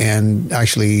go and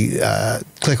actually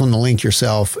click on the link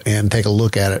yourself and take a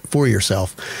look at it for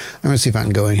yourself. I'm going to see if I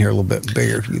can go in here a little bit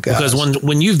bigger for you guys. Because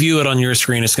when you view it on your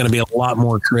screen, it's going to be a lot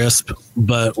more crisp,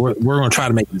 but we're going to try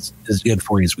to make it as good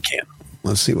for you as we can.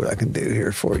 Let's see what I can do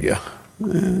here for you.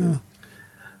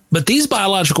 But these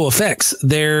biological effects,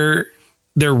 they're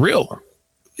real.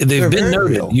 They've been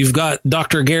noted. Real. You've got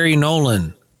Dr. Gary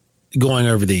Nolan going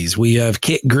over these. We have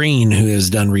Kit Green, who has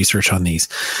done research on these.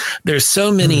 There's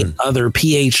so many other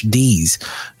PhDs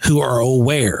who are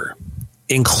aware,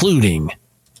 including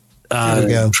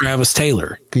Travis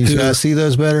Taylor. Can you guys see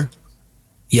those better?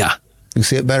 Yeah. You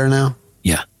see it better now?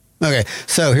 Yeah. Okay,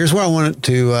 so here's what I wanted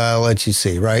to let you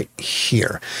see right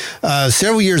here.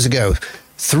 Several years ago,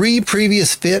 3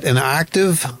 previous fit and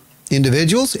active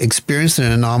individuals experienced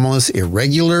an anomalous,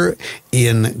 irregular,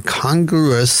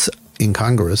 incongruous,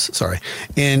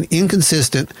 and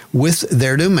inconsistent with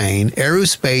their domain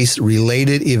aerospace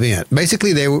related event.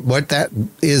 Basically, what that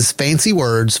is fancy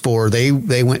words for they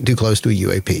went too close to a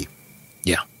UAP.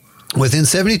 Yeah. Within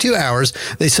 72 hours,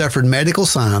 they suffered medical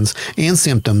signs and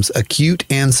symptoms, acute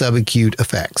and subacute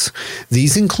effects.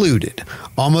 These included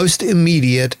almost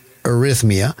immediate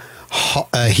arrhythmia,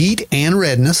 heat and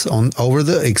redness over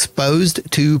the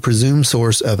exposed to presumed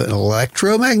source of an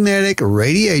electromagnetic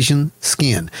radiation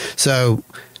skin. So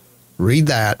read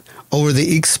that. Over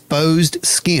the exposed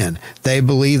skin. They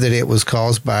believe that it was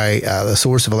caused by the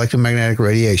source of electromagnetic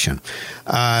radiation.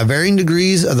 Varying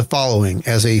degrees of the following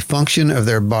as a function of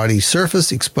their body's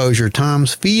surface, exposure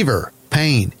times, fever,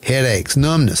 pain, headaches,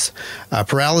 numbness,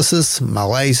 paralysis,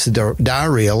 malaise,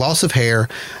 diarrhea, loss of hair,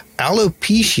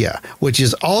 alopecia, which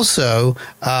is also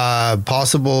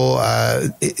possible.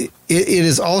 It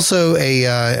is also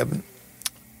a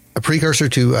precursor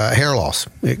to hair loss.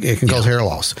 It can cause hair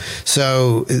loss.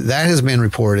 So that has been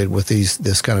reported with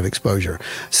this kind of exposure.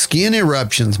 Skin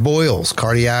eruptions, boils,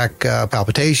 cardiac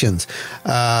palpitations,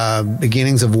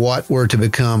 beginnings of what were to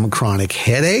become chronic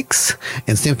headaches,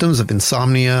 and symptoms of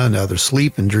insomnia and other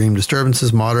sleep and dream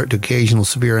disturbances, moderate to occasional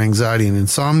severe anxiety and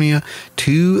insomnia.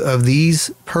 2 of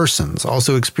these persons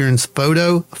also experienced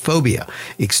photophobia,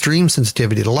 extreme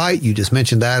sensitivity to light. You just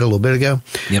mentioned that a little bit ago.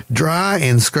 Yep. Dry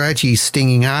and scratchy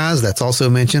stinging eyes. That's also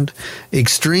mentioned.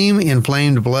 Extreme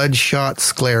inflamed bloodshot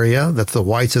scleria. That's the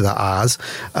whites of the eyes,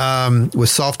 with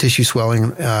soft tissue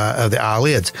swelling of the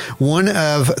eyelids. 1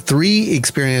 of 3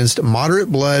 experienced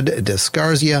moderate blood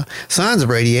dyscrasia, signs of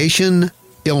radiation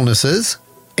illnesses,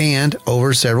 and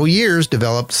over several years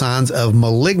developed signs of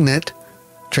malignant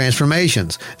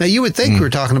transformations. Now, you would think we're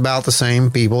talking about the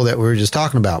same people that we were just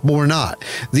talking about, but we're not.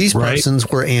 These persons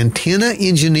were antenna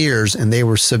engineers, and they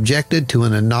were subjected to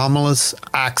an anomalous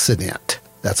accident.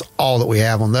 That's all that we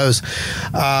have on those.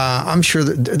 I'm sure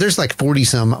that there's like 40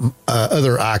 some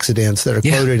other accidents that are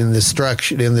quoted in this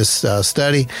structure, in this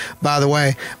study, by the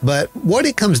way. But what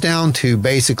it comes down to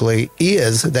basically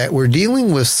is that we're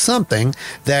dealing with something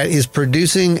that is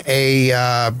producing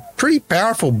a pretty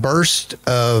powerful burst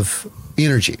of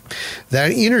energy.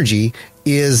 That energy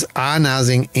is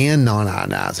ionizing and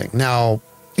non-ionizing. Now,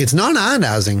 it's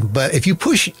non-ionizing, but if you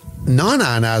push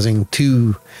non-ionizing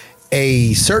to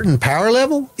a certain power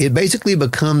level, it basically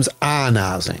becomes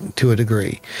ionizing to a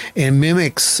degree and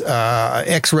mimics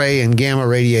X-ray and gamma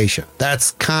radiation.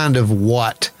 That's kind of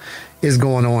what is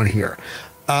going on here.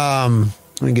 Let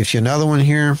me get you another one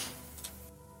here.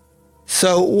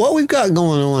 So what we've got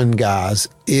going on, guys,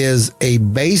 is a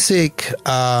basic,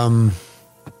 what's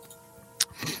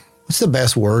the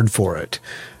best word for it?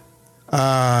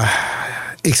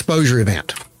 Exposure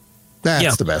event.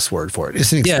 That's the best word for it.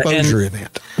 It's an exposure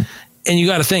event. And you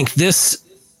got to think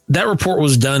that report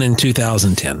was done in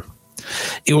 2010.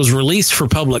 It was released for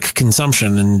public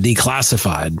consumption and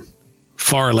declassified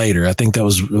far later. I think it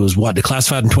was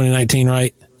declassified in 2019,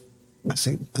 right? I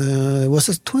think, was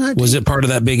it 2019? Was it part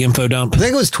of that big info dump? I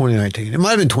think it was 2019. It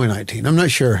might have been 2019. I'm not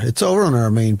sure. It's over on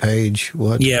our main page.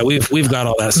 Yeah, we've got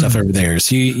all that stuff over there.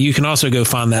 So you can also go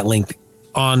find that link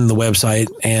on the website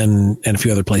and a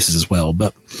few other places as well.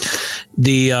 But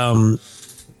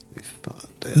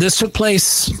this took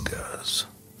place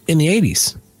in the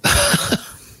 80s.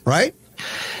 Right?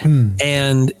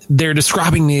 And they're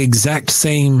describing the exact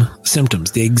same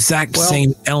symptoms, the exact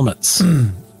same elements.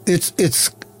 It's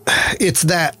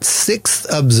that 6th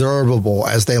observable,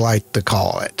 as they like to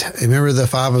call it. Remember the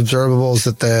 5 observables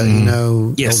that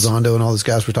Elizondo and all those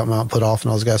guys were talking about, put off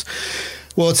and all those guys?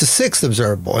 Well, it's a 6th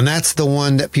observable, and that's the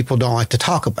one that people don't like to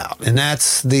talk about, and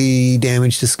that's the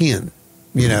damage to skin,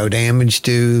 damage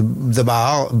to the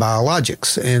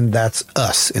biologics, and that's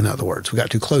us, in other words. We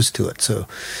got too close to it, so,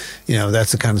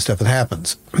 that's the kind of stuff that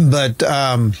happens. But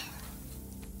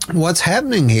what's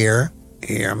happening here,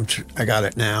 I got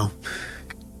it now.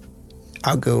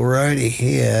 I'll go right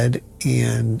ahead,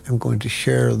 and I'm going to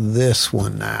share this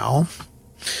one now.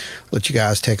 Let you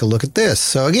guys take a look at this.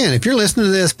 So again, if you're listening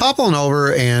to this, pop on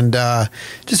over and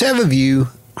just have a view,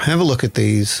 have a look at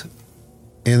these,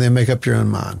 and then make up your own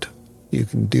mind. You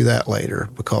can do that later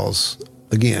because,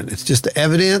 again, it's just the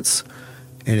evidence,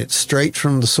 and it's straight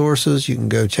from the sources. You can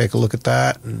go take a look at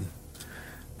that and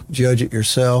judge it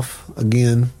yourself.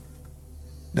 Again,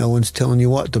 no one's telling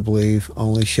you what to believe,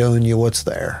 only showing you what's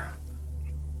there.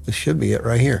 This should be it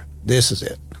right here. This is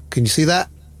it. Can you see that?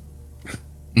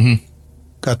 Mm-hmm.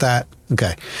 Got that?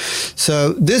 Okay.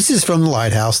 So this is from the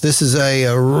Lighthouse. This is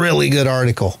a really good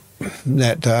article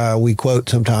that we quote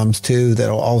sometimes too,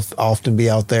 that'll often be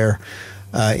out there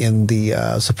in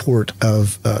the support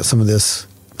of some of this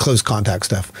close contact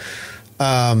stuff.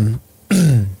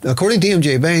 According to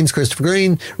MJ Baines, Christopher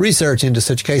Green, research into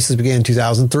such cases began in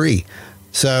 2003.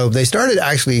 So they started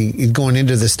actually going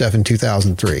into this stuff in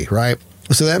 2003, right?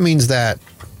 So that means that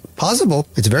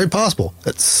it's very possible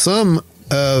that some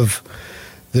of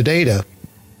the data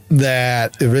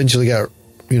that eventually got,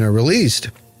 released,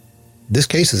 this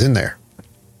case is in there.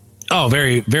 Oh,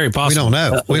 very, very possible. We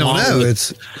don't know. We don't know.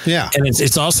 And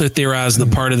it's also theorized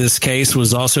that part of this case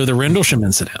was also the Rendlesham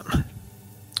incident.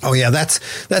 Oh yeah, that's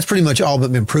pretty much all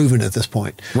but been proven at this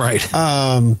point. Right.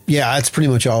 Yeah, it's pretty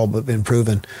much all but been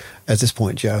proven at this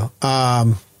point, Joe.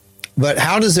 But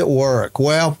how does it work?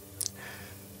 Well,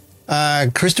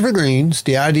 Christopher Green's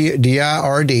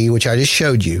DIRD, which I just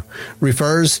showed you,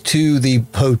 refers to the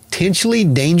potentially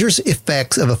dangerous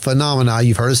effects of a phenomena.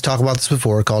 You've heard us talk about this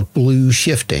before, called blue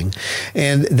shifting.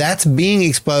 And that's being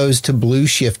exposed to blue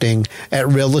shifting at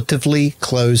relatively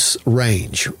close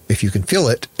range. If you can feel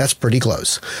it, that's pretty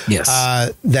close. Yes.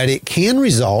 That it can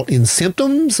result in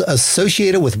symptoms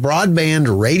associated with broadband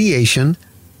radiation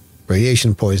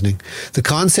poisoning. The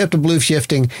concept of blue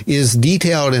shifting is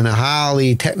detailed in a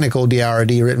highly technical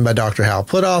DIRD written by Dr. Hal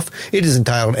Puthoff. It is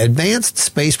entitled Advanced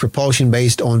Space Propulsion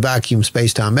Based on Vacuum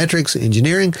Spacetime Metrics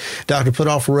Engineering. Dr.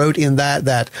 Puthoff wrote in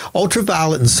that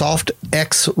ultraviolet and soft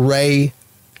X-ray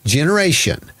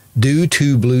generation due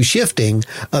to blue shifting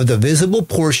of the visible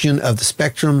portion of the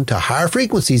spectrum to higher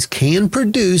frequencies can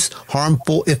produce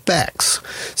harmful effects.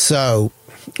 So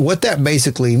what that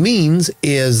basically means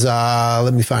is,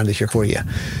 let me find it here for you.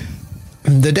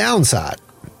 The downside,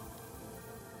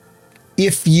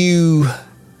 if you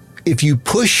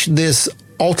push this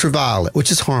ultraviolet,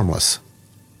 which is harmless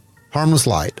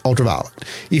light, ultraviolet,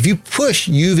 if you push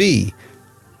UV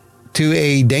to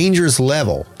a dangerous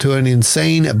level, to an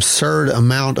insane, absurd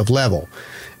amount of level,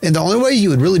 and the only way you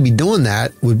would really be doing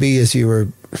that would be as you were,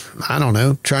 I don't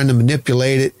know, trying to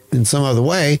manipulate it in some other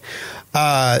way,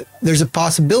 there's a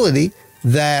possibility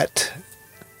that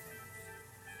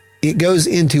it goes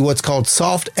into what's called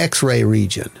soft X-ray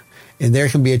region, and there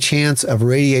can be a chance of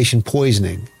radiation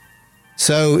poisoning.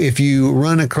 So if you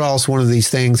run across one of these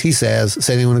things, he says,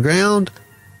 sitting on the ground,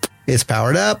 it's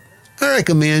powered up, I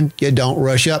recommend you don't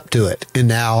rush up to it. And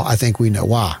now I think we know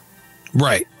why.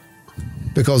 Right.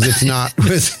 Because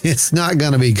it's not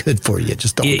going to be good for you.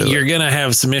 Just don't do it. You're going to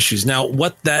have some issues. Now,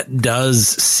 what that does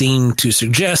seem to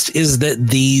suggest is that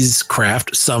these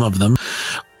craft, some of them,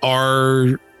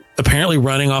 are apparently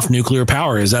running off nuclear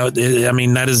power.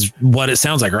 That is what it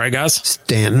sounds like, right, guys?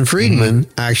 Stanton Friedman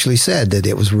actually said that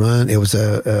it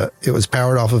was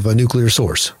powered off of a nuclear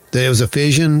source. That it was a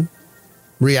fission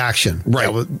reaction,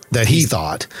 right? That he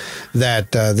thought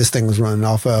that this thing was running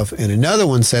off of. And another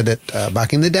one said that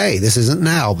back in the day, this isn't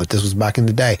now, but this was back in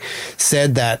the day,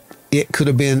 said that it could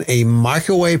have been a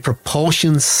microwave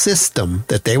propulsion system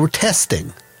that they were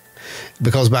testing.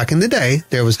 Because back in the day,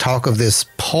 there was talk of this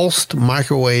pulsed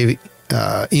microwave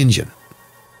engine.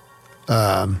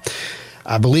 I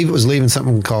believe it was leaving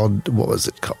something called, what was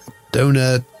it called?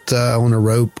 Donut on a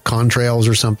rope, contrails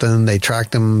or something. They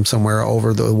tracked them somewhere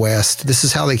over the west. This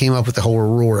is how they came up with the whole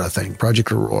Aurora thing, Project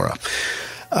Aurora.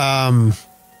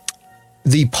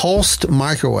 The pulsed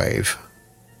microwave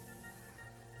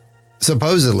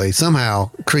supposedly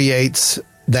somehow creates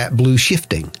that blue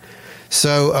shifting.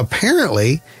 So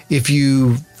apparently, if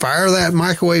you fire that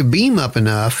microwave beam up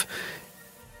enough,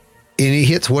 and it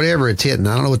hits whatever it's hitting.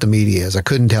 I don't know what the media is. I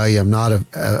couldn't tell you. I'm not an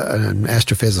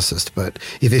astrophysicist. But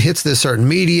if it hits this certain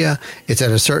media, it's at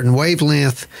a certain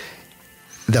wavelength,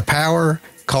 the power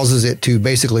causes it to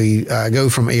basically go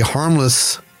from a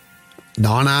harmless,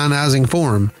 non-ionizing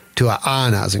form to an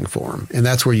ionizing form. And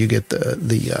that's where you get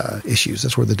the issues.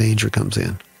 That's where the danger comes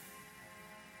in.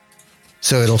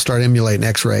 So it'll start emulating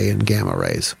X-ray and gamma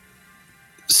rays.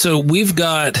 So we've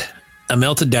got a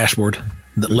melted dashboard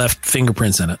that left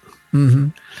fingerprints in it. Mm-hmm.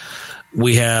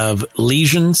 We have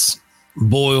lesions,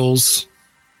 boils.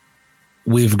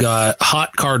 We've got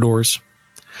hot car doors.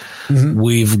 Mm-hmm.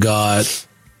 We've got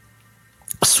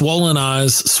swollen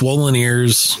eyes, swollen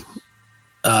ears,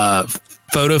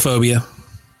 photophobia.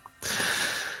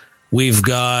 We've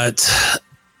got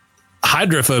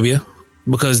hydrophobia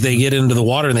because they get into the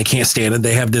water and they can't stand it.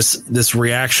 They have this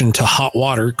reaction to hot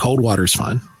water. Cold water is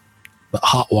fine, but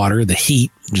hot water, the heat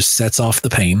just sets off the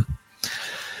pain.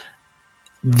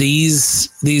 These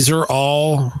are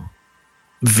all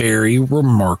very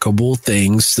remarkable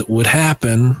things that would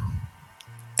happen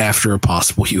after a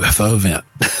possible UFO event.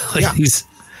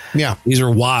 These are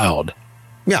wild.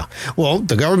 Yeah. Well,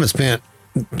 the government spent,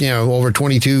 over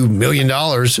 $22 million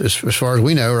as far as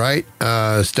we know, right?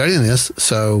 Studying this.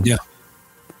 So yeah,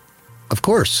 of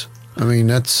course. I mean,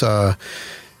 that's the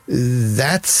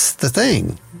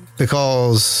thing,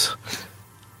 because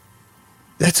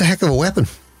that's a heck of a weapon.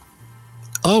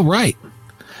 Oh, right.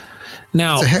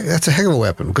 Now, that's a heck of a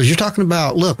weapon, because you're talking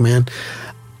about, look, man,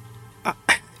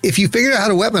 if you figure out how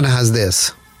to weaponize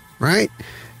this, right,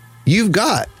 you've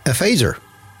got a phaser.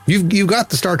 You've got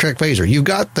the Star Trek phaser. You've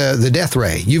got the death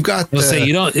ray. You've got. Let's say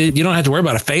you don't have to worry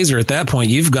about a phaser at that point.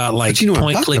 You've got like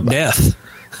point click death.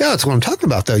 Yeah, that's what I'm talking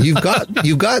about, though. You've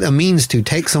got a means to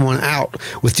take someone out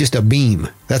with just a beam.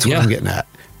 That's what I'm getting at.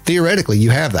 Theoretically,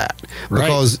 you have that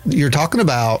because you're talking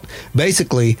about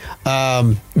basically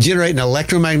generating an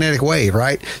electromagnetic wave,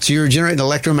 right? So you're generating an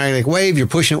electromagnetic wave. You're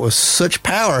pushing it with such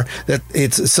power that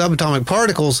its subatomic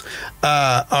particles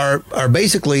are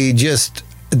basically just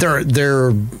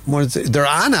they're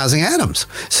ionizing atoms.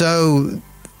 So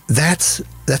that's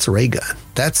a ray gun.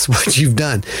 That's what you've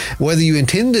done. Whether you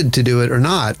intended to do it or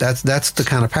not, that's the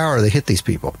kind of power that hit these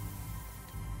people.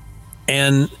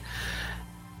 And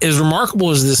as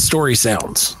remarkable as this story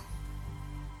sounds,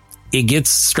 it gets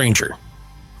stranger.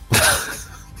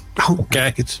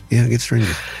 Okay. It gets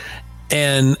stranger.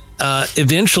 And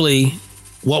eventually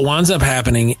what winds up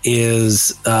happening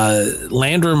is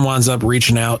Landrum winds up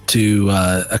reaching out to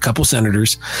a couple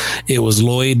senators. It was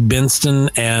Lloyd Benston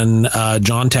and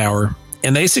John Tower.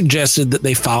 And they suggested that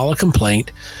they file a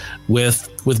complaint with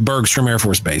Bergstrom Air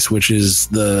Force Base, which is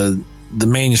the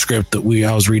manuscript that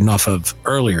I was reading off of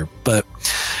earlier, but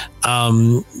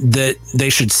that they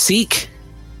should seek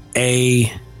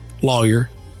a lawyer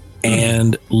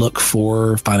and look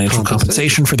for financial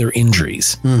compensation for their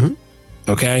injuries. Mm-hmm.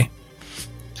 Okay.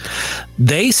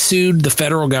 They sued the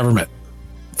federal government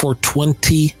for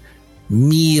 $20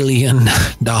 million.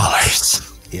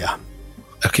 Yeah.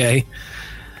 Okay.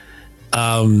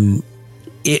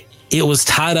 It was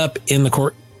tied up in the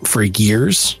court for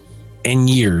years and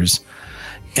years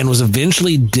and was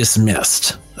eventually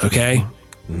dismissed. Okay.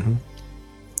 Mm-hmm.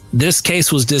 This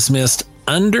case was dismissed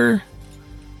under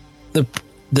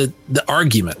the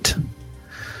argument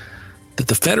that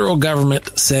the federal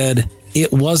government said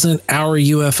it wasn't our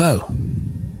UFO.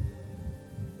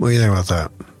 What do you think about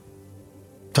that?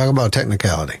 Talk about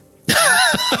technicality.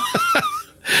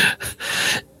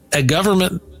 A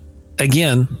government,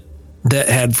 again, that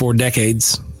had for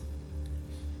decades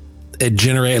a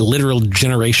literal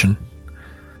generation.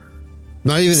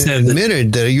 Not even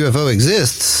admitted that a UFO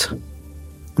exists.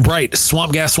 Right.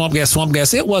 Swamp gas.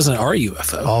 It wasn't our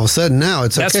UFO. All of a sudden now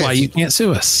it's That's why you can't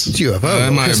sue us. It's UFO.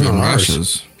 It might have been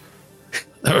Russia's.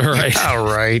 Right. All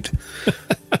right.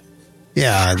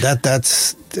 Yeah,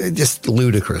 that's just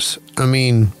ludicrous. I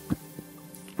mean,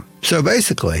 so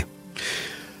basically,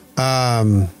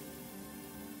 there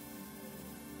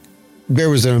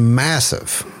was a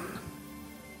massive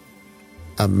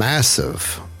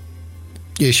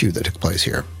issue that took place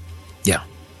here. Yeah.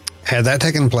 Had that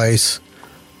taken place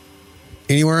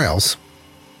anywhere else,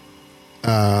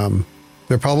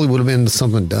 there probably would have been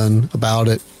something done about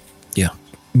it. Yeah.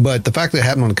 But the fact that it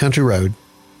happened on a country road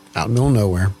out in the middle of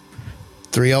nowhere,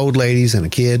 3 old ladies and a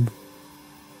kid,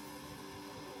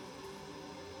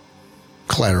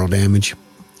 collateral damage.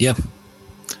 Yep.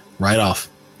 Right off.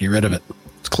 Get rid of it.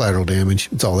 It's collateral damage.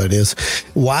 That's all that is.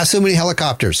 Why so many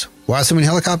helicopters?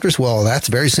 Well, that's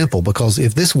very simple, because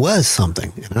if this was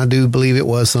something, and I do believe it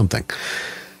was something,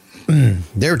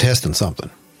 they were testing something.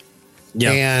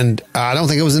 Yeah. And I don't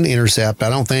think it was an intercept. I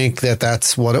don't think that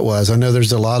that's what it was. I know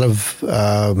there's a lot of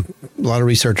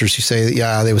researchers who say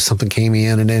that, there was something came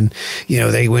in and then,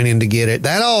 they went in to get it.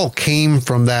 That all came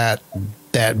from that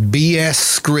BS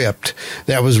script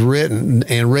that was written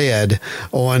and read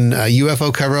on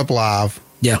UFO Cover Up Live.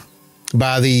 Yeah.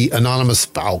 By the anonymous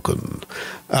Falcon.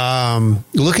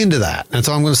 Look into that. That's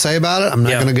all I'm going to say about it. I'm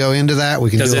not going to go into that. We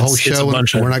can do a whole show.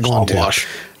 We're not going to.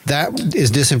 That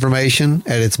is disinformation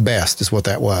at its best, is what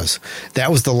that was. That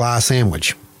was the lie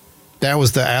sandwich. That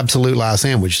was the absolute lie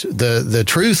sandwich. The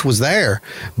truth was there,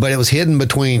 but it was hidden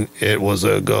between it was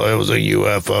a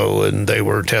UFO and they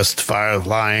were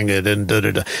flying it and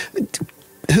da-da-da.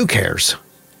 Who cares?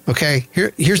 Okay,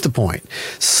 here's the point.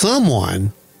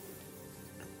 Someone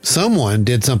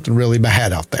did something really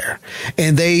bad out there,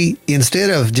 and they,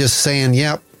 instead of just saying,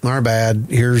 "Yep, our bad.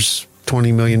 Here's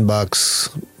 $20 million.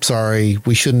 Sorry,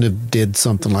 we shouldn't have did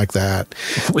something like that.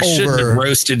 We shouldn't have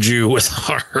roasted you with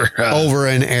our over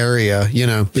an area,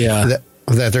 that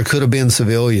there could have been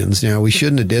civilians. We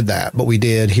shouldn't have did that, but we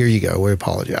did. Here you go. We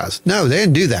apologize." No, they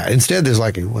didn't do that. Instead, there's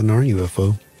like, it wasn't our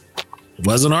UFO. It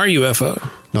wasn't our UFO.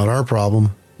 Not our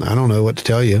problem. I don't know what to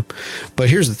tell you, but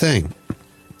here's the thing.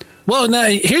 Well, now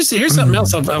here's something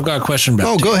else I've got a question about.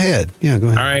 Oh, go ahead. Yeah, go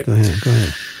ahead. All right. Go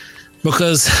ahead.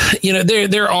 Because,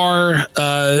 there are,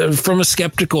 from a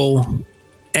skeptical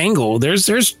angle, there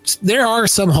are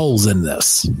some holes in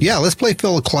this. Yeah, let's play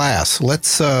Phil Class.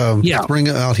 Let's bring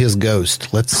out his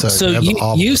ghost. Let's. So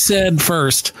you said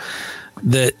first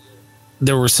that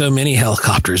there were so many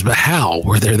helicopters, but how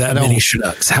were there that many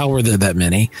Chinooks? How were there that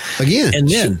many? Again, and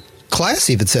then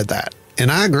classy if it said that.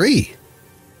 And I agree.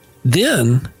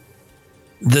 Then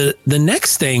the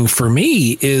next thing for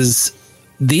me is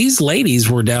these ladies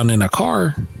were down in a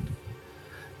car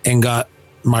and got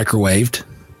microwaved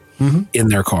in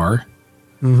their car.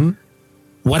 Mm-hmm.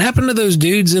 What happened to those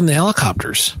dudes in the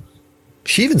helicopters?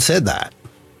 She even said that.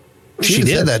 She did.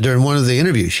 said that during one of the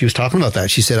interviews. She was talking about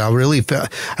that. She said, I really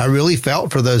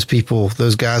felt for those people,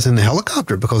 those guys in the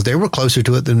helicopter, because they were closer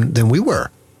to it than we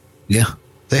were. Yeah.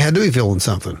 They had to be feeling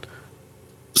something.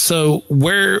 So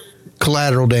where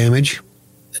collateral damage.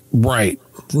 Right.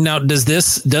 Now, does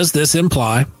this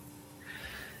imply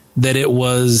that it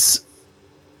was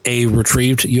a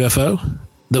retrieved UFO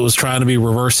that was trying to be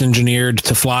reverse engineered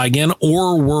to fly again?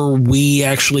 Or were we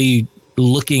actually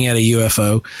looking at a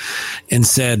UFO and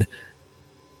said,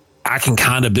 I can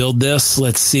kind of build this.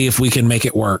 Let's see if we can make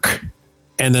it work.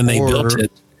 And then they built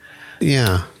it.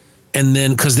 Yeah. And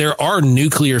then, because there are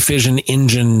nuclear fission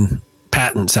engine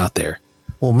patents out there.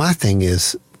 Well, my thing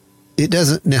is, it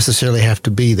doesn't necessarily have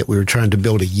to be that we were trying to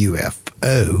build a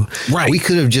UFO. Right. We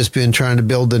could have just been trying to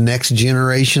build the next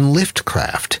generation lift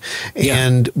craft.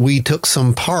 And we took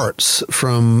some parts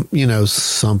from,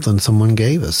 something someone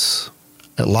gave us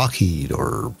at Lockheed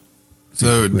or...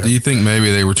 So do you think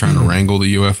maybe they were trying to wrangle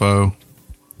the UFO?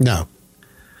 No,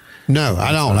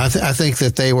 I don't. I think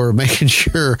that they were making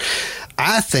sure.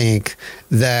 I think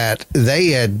that they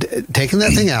had taken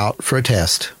that thing out for a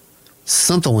test.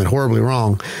 Something went horribly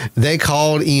wrong. They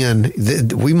called in,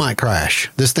 we might crash.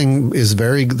 This thing is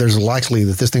there's likely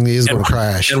that this thing is going to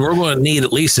crash. And we're going to need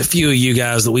at least a few of you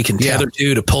guys that we can tether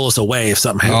to pull us away if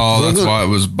something happens. Oh, that's why it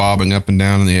was bobbing up and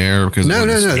down in the air. Because no.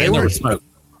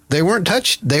 They weren't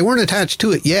attached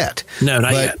to it yet. No,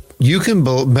 not yet. You can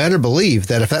better believe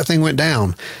that if that thing went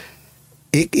down,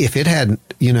 if it had,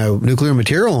 nuclear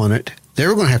material on it, they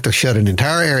were going to have to shut an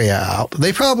entire area out.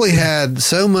 They probably had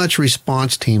so much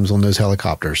response teams on those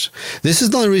helicopters. This is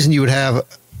the only reason you would have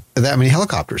that many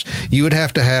helicopters. You would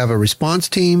have to have a response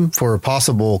team for a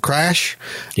possible crash,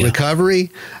 recovery.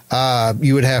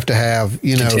 You would have to have,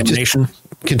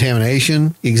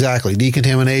 contamination. Exactly.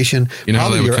 Decontamination. How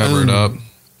they would cover it up.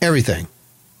 Everything.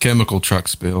 Chemical truck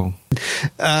spill.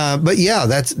 But yeah,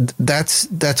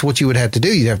 that's what you would have to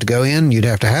do. You'd have to go in. You'd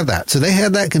have to have that. So they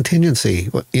had that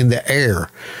contingency in the air,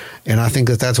 and I think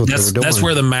that's what they were doing. That's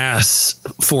where the mass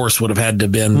force would have had to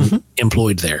have been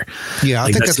employed there. Yeah,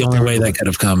 I think that's the only way that could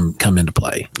have come into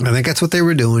play. I think that's what they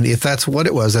were doing. If that's what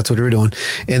it was, that's what they were doing.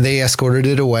 And they escorted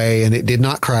it away, and it did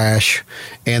not crash,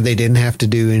 and they didn't have to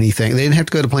do anything. They didn't have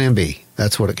to go to Plan B.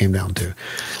 That's what it came down to.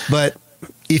 But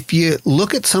if you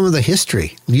look at some of the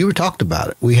history, you were talked about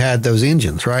it. We had those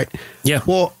engines, right? Yeah.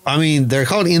 Well, I mean, they're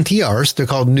called NTRs. They're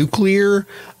called nuclear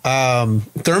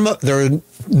they're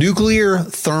nuclear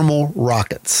thermal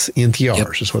rockets.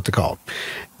 NTRs is what they're called.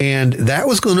 And that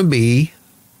was going to be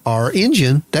our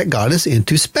engine that got us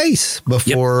into space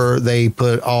before they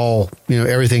put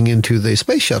everything into the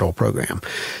space shuttle program.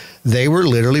 They were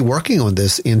literally working on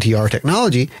this NTR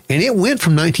technology, and it went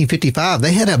from 1955.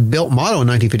 They had a built model in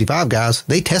 1955, guys.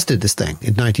 They tested this thing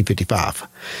in 1955.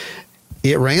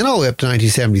 It ran all the way up to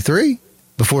 1973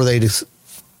 before they just,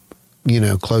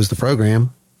 closed the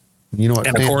program. You know what?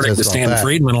 And according to Stan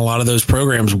Friedman, a lot of those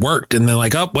programs worked, and they're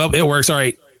like, "Oh, well, it works. All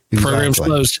right, program's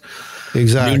closed.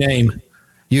 Exactly. New name."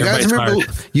 You guys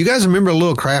remember a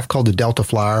little craft called the Delta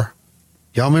Flyer?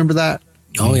 Y'all remember that?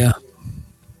 Oh yeah.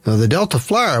 Now, the Delta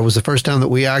Flyer was the first time that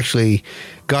we actually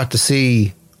got to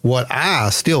see what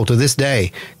I still to this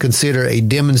day consider a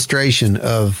demonstration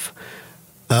of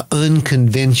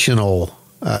unconventional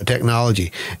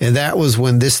technology. And that was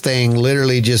when this thing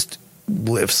literally just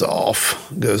lifts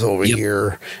off, goes over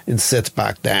here and sits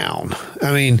back down.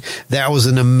 I mean, that was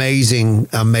an amazing,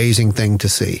 amazing thing to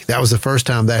see. That was the first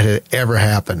time that had ever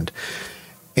happened.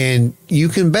 And you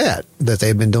can bet that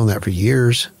they've been doing that for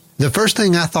years. The first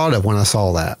thing I thought of when I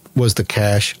saw that was the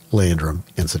Cash Landrum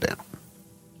incident.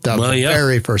 That was the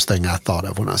very first thing I thought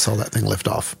of when I saw that thing lift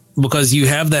off. Because you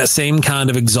have that same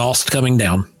kind of exhaust coming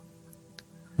down.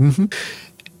 Mm-hmm.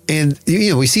 And,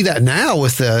 we see that now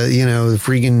with the,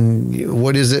 freaking,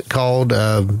 what is it called?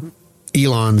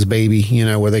 Elon's baby,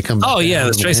 where they come. Oh, yeah,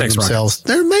 the SpaceX rockets.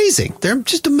 They're amazing. They're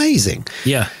just amazing.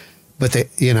 Yeah. But,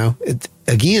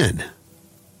 again,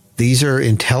 these are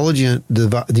intelligent,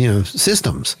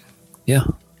 systems. Yeah.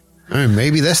 I mean,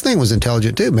 maybe this thing was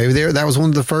intelligent too. Maybe that was one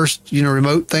of the first,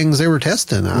 remote things they were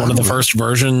testing. One of the first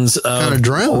versions of kind of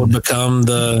drone what would become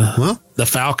the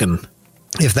Falcon.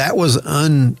 If that was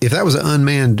an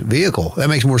unmanned vehicle, that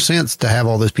makes more sense to have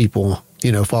all those people,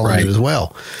 following it as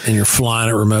well. And you're flying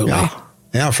it remotely.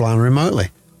 Yeah, flying remotely.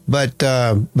 But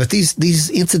these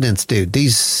incidents, dude,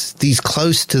 these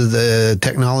close to the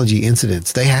technology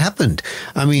incidents, they happened.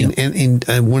 I mean, and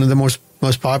one of the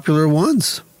most popular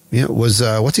ones, was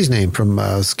what's his name from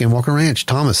Skinwalker Ranch,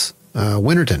 Thomas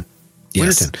Winterton.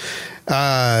 Yes. Winterton.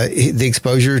 The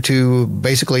exposure to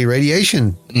basically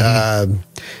radiation.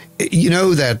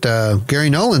 That Gary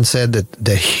Nolan said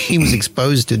that he was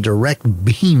exposed to direct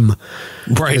beam.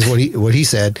 Right. Is what he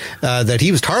said. That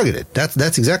he was targeted.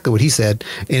 That's exactly what he said.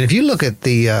 And if you look at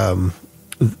the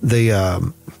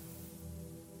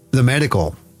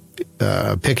medical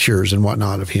pictures and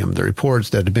whatnot of him, the reports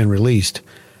that have been released,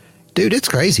 dude, it's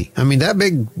crazy. I mean, that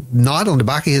big knot on the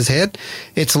back of his head,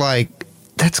 it's like,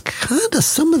 that's kind of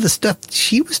some of the stuff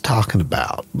she was talking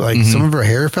about. Like some of her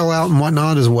hair fell out and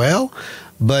whatnot as well.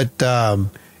 But,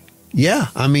 yeah,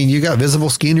 I mean, you got visible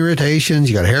skin irritations,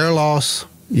 you got hair loss.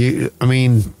 I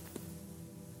mean,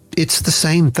 it's the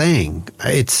same thing.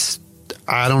 I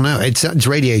don't know. It's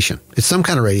radiation. It's some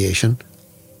kind of radiation.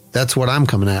 That's what I'm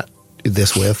coming at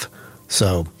this with.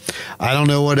 So I don't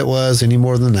know what it was any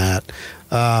more than that.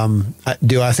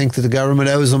 Do I think that the government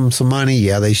owes them some money?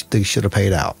 Yeah, they should have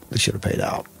paid out. They should have paid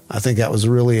out. I think that was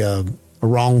really a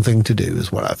wrong thing to do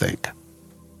is what I think.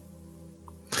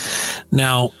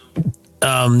 Now,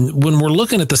 when we're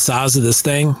looking at the size of this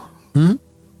thing,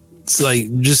 it's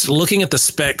like just looking at the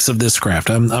specs of this craft.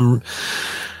 I'm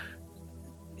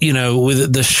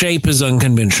with the shape is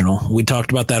unconventional. We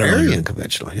talked about that earlier. Very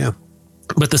unconventional, yeah.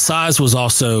 But the size was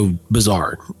also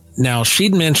bizarre. Now,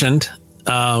 she'd mentioned,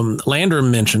 Landrum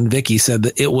mentioned, Vicky said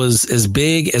that it was as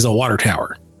big as a water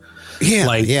tower.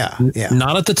 Yeah, yeah.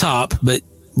 Not at the top, but,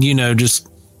 just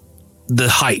the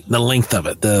height, the length of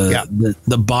it.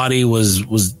 The body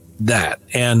was that.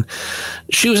 And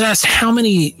she was asked, how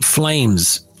many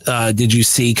flames did you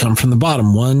see come from the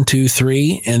bottom? 1, 2,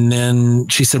 3. And then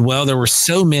she said, well, there were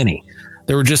so many.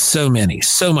 There were just so many,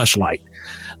 so much light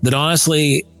that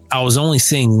honestly, I was only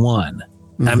seeing one.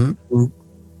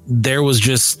 There was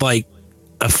just like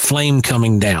a flame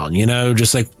coming down,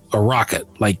 just like a rocket,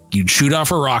 like you'd shoot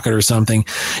off a rocket or something.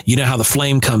 You know how the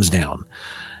flame comes down.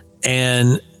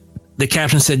 And the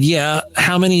captain said, yeah,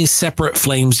 how many separate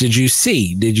flames did you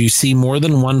see? Did you see more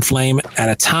than one flame at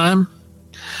a time?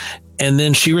 And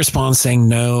then she responds saying,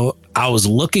 no, I was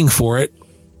looking for it,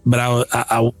 but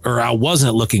I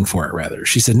wasn't looking for it, rather.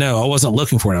 She said, no, I wasn't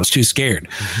looking for it. I was too scared.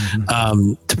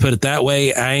 To put it that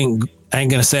way, I ain't going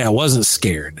to say I wasn't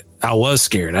scared. I was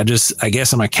scared. I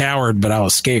guess I'm a coward, but I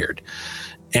was scared.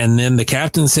 And then the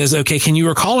captain says, okay, can you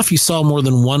recall if you saw more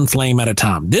than one flame at a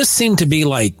time? This seemed to be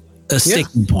like a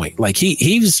sticking point. Like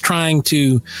he's trying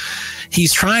to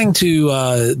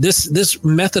this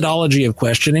methodology of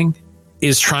questioning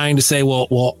is trying to say,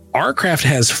 well, our craft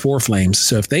has 4 flames.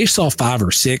 So if they saw 5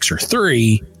 or 6 or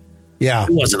 3, it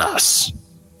wasn't us.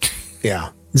 Yeah.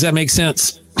 Does that make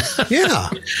sense? Yeah.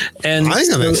 And I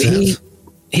think that makes sense.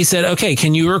 He said, okay,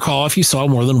 can you recall if you saw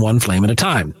more than one flame at a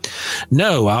time?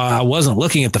 No, I wasn't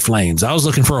looking at the flames. I was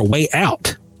looking for a way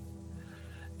out.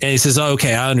 And he says, oh,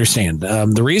 okay, I understand.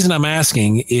 The reason I'm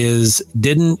asking is,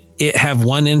 didn't it have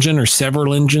one engine or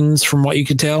several engines from what you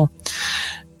could tell?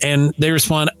 And they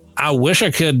respond, I wish I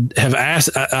could have asked.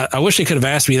 I wish they could have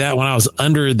asked me that when I was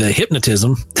under the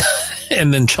hypnotism.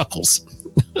 And then chuckles.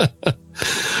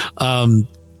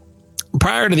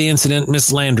 Prior to the incident,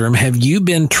 Miss Landrum, have you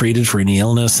been treated for any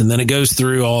illness? And then it goes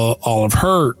through all of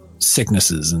her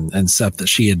sicknesses and stuff that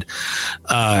she had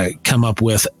come up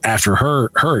with after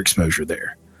her exposure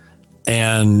there.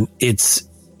 And it's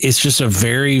just a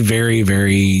very, very,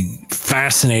 very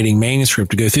fascinating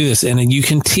manuscript to go through this. And you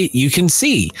can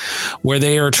see where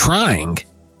they are trying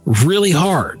really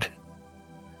hard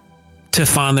to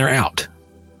find their out.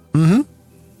 Mm-hmm.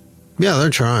 Yeah, they're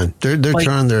trying. They're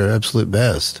trying their absolute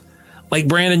best. Like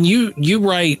Brandon, you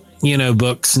write,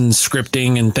 books and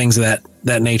scripting and things of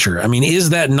that nature. I mean, is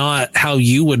that not how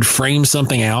you would frame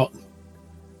something out?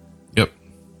 Yep.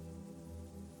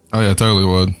 Oh yeah, totally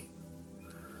would.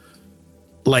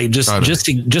 Like just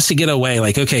to get away,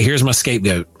 like, okay, here's my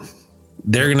scapegoat.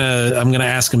 I'm gonna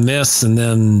ask him this, and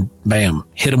then bam,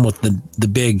 hit him with the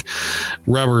big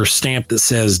rubber stamp that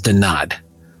says denied.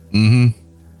 Mm-hmm.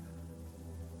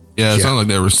 Yeah, it sounded like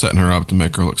they were setting her up to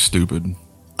make her look stupid.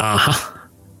 Uh-huh.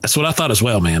 That's what I thought as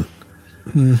well, man.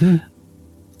 Mm-hmm.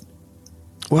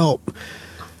 Well,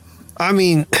 I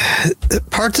mean,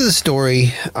 parts of the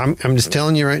story, I'm just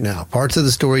telling you right now, parts of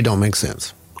the story don't make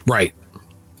sense. Right.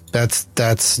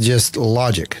 That's just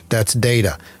logic. That's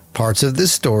data. parts of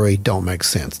this story don't make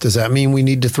sense. Does that mean we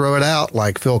need to throw it out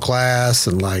like Phil Klass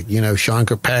and like, Sean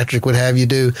Kirkpatrick would have you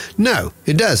do? No,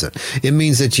 it doesn't. It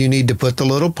means that you need to put the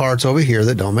little parts over here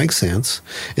that don't make sense.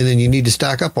 And then you need to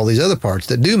stack up all these other parts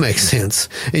that do make sense.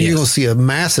 And you're going to see a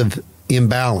massive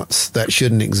imbalance that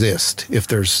shouldn't exist if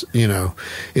there's,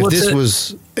 if this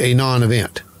was a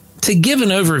non-event. To give an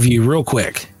overview real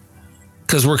quick,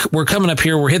 because we're coming up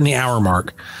here, we're hitting the hour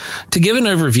mark. To give an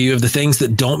overview of the things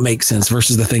that don't make sense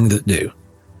versus the things that do.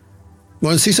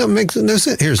 Want to see something makes no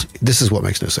sense? This is what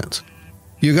makes no sense.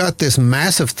 You got this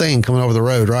massive thing coming over the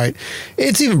road, right?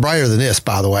 It's even brighter than this,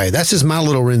 by the way. That's just my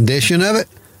little rendition of it.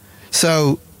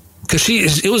 So, because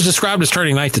it was described as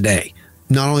turning night to day.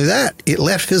 Not only that, it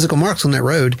left physical marks on that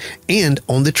road and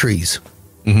on the trees.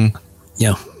 Mm-hmm.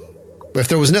 Yeah. If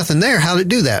there was nothing there, how did it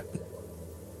do that?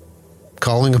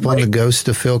 Calling upon the ghost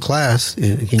of Phil Klass.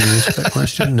 Can you answer that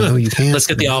question? No, you can't. Let's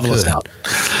get the obelisk out.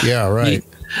 Yeah, right.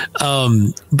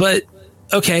 But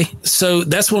okay, so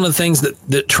that's one of the things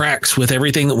that tracks with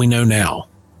everything that we know now.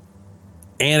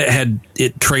 And it had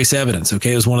trace evidence.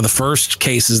 Okay, it was one of the first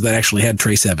cases that actually had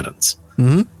trace evidence.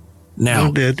 Mm-hmm.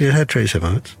 Now it had trace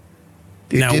evidence.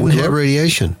 It didn't have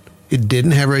radiation. It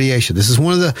didn't have radiation. This is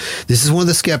one of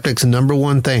the skeptics' number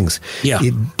one things. Yeah.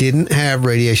 It didn't have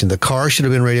radiation. The car should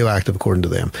have been radioactive, according to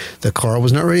them. The car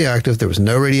was not radioactive. There was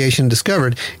no radiation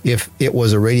discovered. If it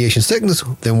was a radiation sickness,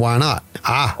 then why not?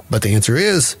 But the answer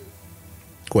is,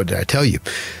 what did I tell you?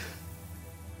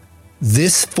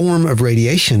 This form of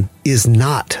radiation is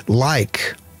not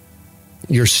like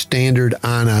your standard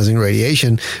ionizing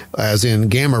radiation, as in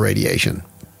gamma radiation.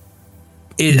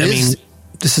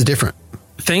 This is different.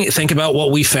 Think about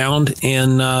what we found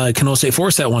in Canoa State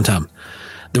Forest at one time.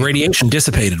 The radiation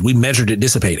dissipated. We measured it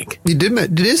dissipating. It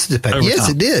did dissipate. Yes,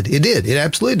 it did. It did. It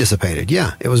absolutely dissipated.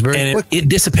 Yeah, it was very quick. It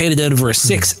dissipated over a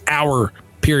 6-hour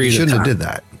period of time. Shouldn't have did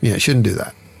that. Yeah, it shouldn't do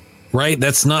that. Right?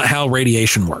 That's not how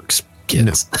radiation works,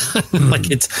 kids. No. Like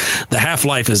the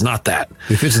half-life is not that.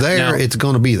 If it's there, it's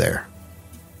going to be there.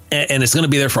 And it's going to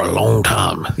be there for a long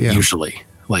time, usually.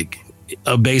 Like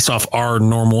based off our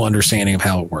normal understanding of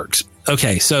how it works.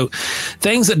 Okay, so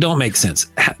things that don't make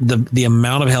sense. The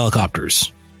amount of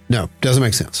helicopters. No, doesn't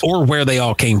make sense. Or where they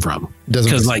all came from.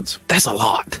 Doesn't make sense. That's a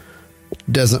lot.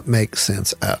 Doesn't make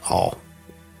sense at all.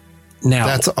 Now,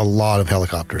 that's a lot of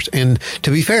helicopters. And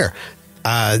to be fair,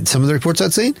 some of the reports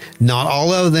I've seen, not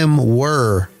all of them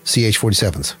were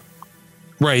CH-47s.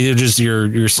 Right, they're just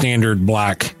your standard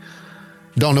black.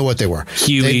 Don't know what they were.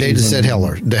 They just said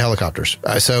the helicopters.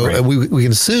 We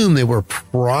can assume they were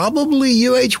probably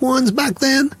UH-1s back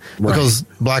then because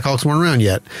Black Hawks weren't around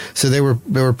yet. So they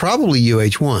were probably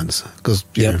UH-1s because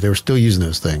they were still using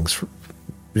those things,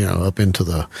 up into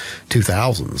the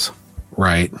 2000s.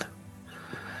 Right.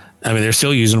 I mean, they're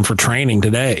still using them for training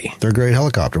today. They're a great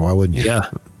helicopter. Why wouldn't you? Yeah.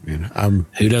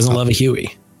 Who doesn't love a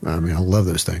Huey? I mean, I love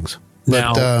those things.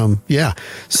 But now,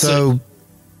 So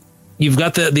you've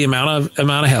got the amount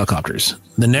of helicopters.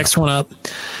 The next one up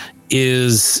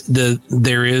is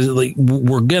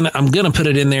I'm gonna put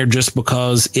it in there just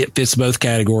because it fits both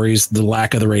categories. The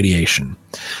lack of the radiation.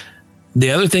 The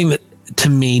other thing that to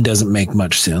me doesn't make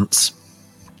much sense.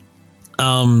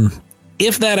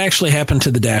 If that actually happened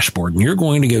to the dashboard and you're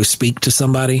going to go speak to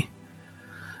somebody,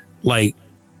 like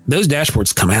those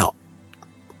dashboards come out,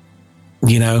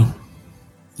 you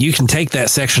can take that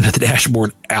section of the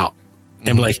dashboard out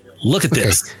and be like, look at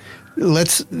this.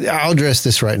 I'll address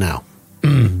this right now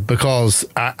because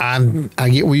I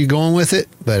get where you're going with it,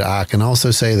 but I can also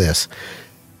say this.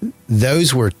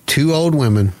 Those were two old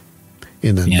women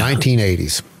in the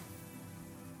 1980s.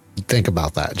 Think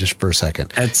about that just for a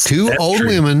second. That's old true.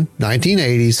 Women,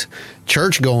 1980s,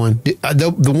 church going.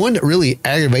 The one that really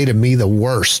aggravated me the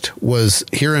worst was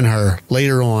hearing her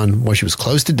later on when she was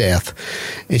close to death,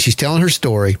 and she's telling her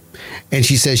story, and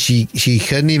she says she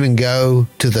couldn't even go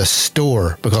to the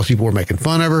store because people were making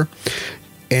fun of her,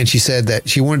 and she said that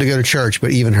she wanted to go to church,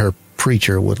 but even her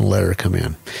preacher wouldn't let her come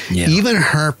in. Yeah. Even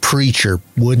her preacher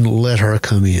wouldn't let her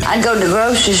come in. I'd go to the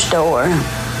grocery store,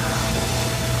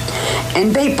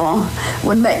 and people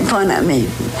would make fun of me.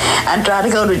 I'd try to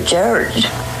go to church,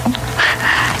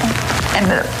 and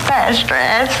the pastor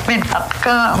asked me not to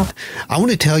come. I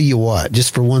want to tell you what,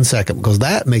 just for 1 second, because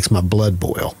that makes my blood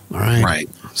boil, all right? Right.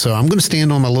 So I'm going to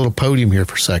stand on my little podium here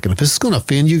for a second. If this is going to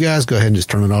offend you guys, go ahead and just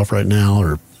turn it off right now,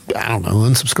 or I don't know,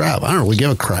 unsubscribe. I don't really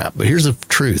give a crap, but here's the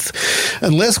truth.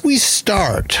 Unless we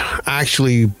start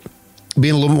actually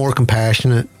being a little more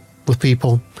compassionate with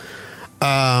people,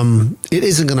 it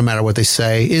isn't going to matter what they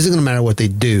say. It isn't going to matter what they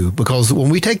do, because when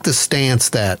we take the stance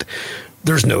that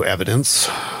there's no evidence,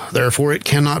 therefore it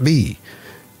cannot be,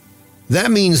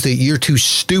 that means that you're too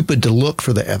stupid to look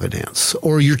for the evidence,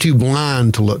 or you're too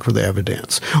blind to look for the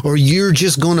evidence, or you're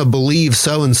just going to believe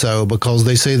so-and-so because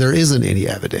they say there isn't any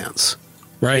evidence.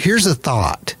 Right. Here's a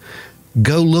thought.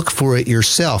 Go look for it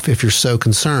yourself if you're so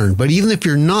concerned. But even if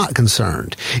you're not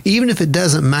concerned, even if it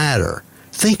doesn't matter,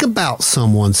 think about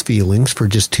someone's feelings for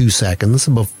just 2 seconds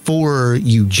before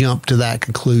you jump to that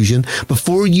conclusion,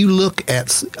 before you look at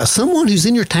someone who's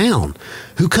in your town,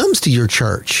 who comes to your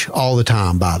church all the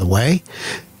time, by the way,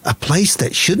 a place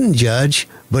that shouldn't judge,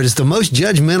 but is the most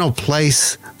judgmental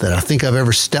place that I think I've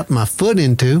ever stepped my foot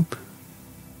into.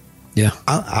 Yeah.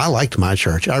 I liked my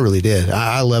church. I really did.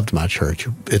 I loved my church.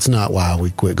 It's not why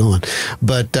we quit going.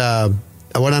 But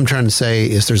what I'm trying to say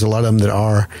is there's a lot of them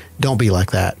that don't be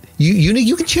like that.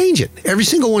 You can change it. Every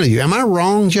single one of you. Am I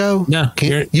wrong, Joe? No,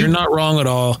 you're not wrong at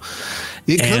all.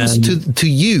 It comes to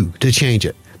you to change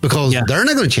it, because they're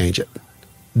not going to change it.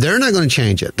 They're not going to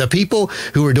change it. The people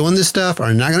who are doing this stuff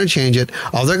are not going to change it.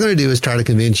 All they're going to do is try to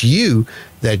convince you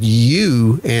that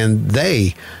you and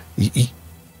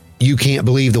you can't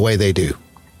believe the way they do.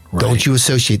 Right. Don't you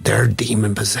associate they're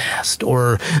demon possessed,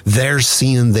 or they're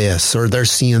seeing this, or they're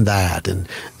seeing that, and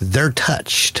they're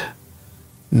touched.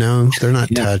 No, they're not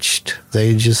touched.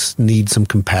 They just need some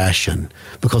compassion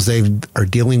because they are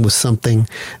dealing with something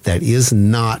that is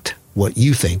not what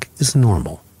you think is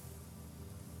normal.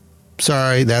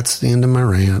 Sorry, that's the end of my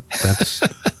rant.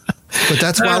 But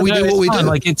that's why we do what we do.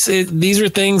 Like these are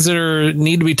things that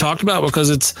need to be talked about because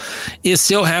it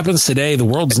still happens today. The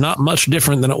world's not much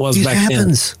different than it was back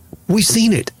then. We've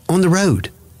seen it on the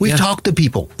road. We've talked to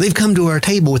people. They've come to our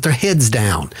table with their heads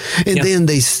down, and then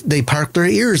they park their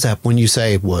ears up when you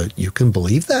say, "Well, you can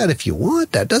believe that if you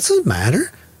want. That doesn't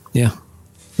matter." Yeah.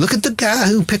 Look at the guy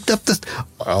who picked up the.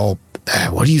 Oh,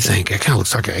 what do you think? It kind of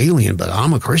looks like an alien, but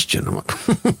I'm a Christian. I'm like,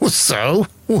 so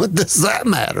what does that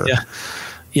matter? Yeah.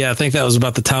 Yeah, I think that was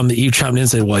about the time that you chimed in and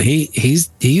said, well, he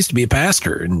used to be a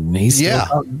pastor, and he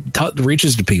still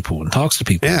reaches to people and talks to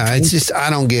people. Yeah, it's just, I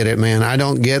don't get it, man. I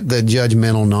don't get the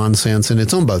judgmental nonsense, and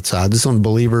it's on both sides. It's on the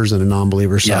believers and the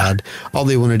non-believer side. All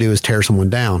they want to do is tear someone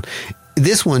down.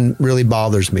 This one really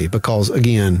bothers me because,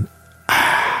 again,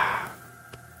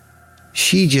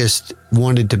 she just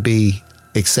wanted to be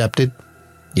accepted.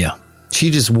 Yeah.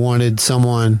 She just wanted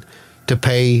someone to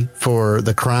pay for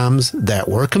the crimes that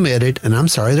were committed. And I'm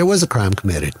sorry, there was a crime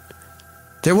committed.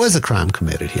 There was a crime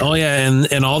committed here. Oh, yeah.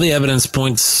 And all the evidence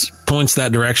points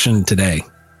that direction today.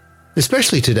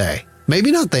 Especially today. Maybe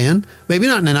not then. Maybe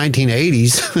not in the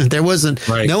 1980s. There wasn't,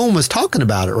 no one was talking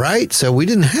about it, right? So we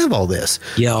didn't have all this.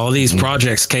 Yeah, all these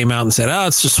projects came out and said,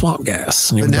 it's just swamp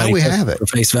gas. But now we have it. For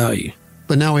face value.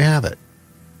 But now we have it.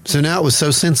 So now it was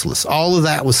so senseless. All of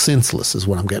that was senseless is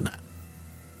what I'm getting at.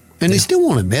 And they still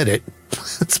won't admit it.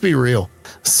 Let's be real.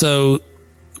 So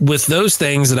with those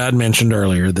things that I'd mentioned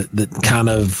earlier that kind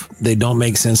of, they don't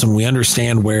make sense, and we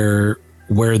understand where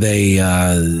they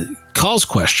cause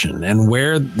question and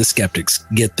where the skeptics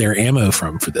get their ammo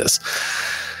from for this.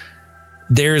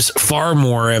 There's far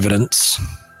more evidence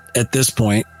at this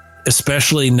point,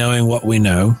 especially knowing what we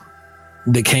know,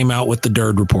 that came out with the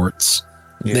DIRD reports,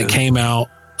 that came out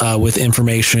with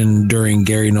information during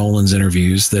Gary Nolan's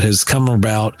interviews, that has come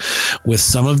about with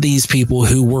some of these people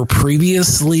who were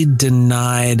previously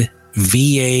denied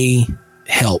VA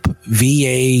help,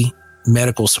 VA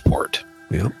medical support.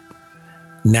 Yep.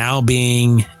 Now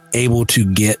being able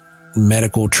to get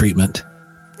medical treatment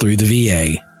through the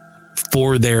VA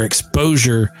for their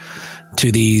exposure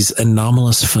to these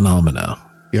anomalous phenomena.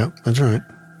 Yep, that's right.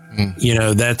 You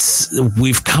know,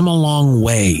 we've come a long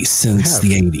way since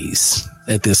the 80s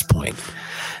at this point.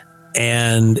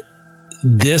 And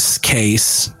this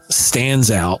case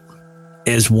stands out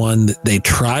as one that they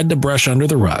tried to brush under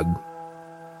the rug,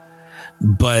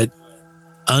 but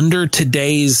under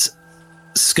today's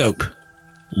scope,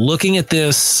 looking at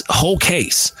this whole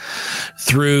case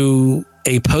through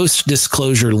a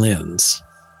post-disclosure lens,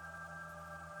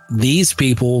 these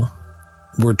people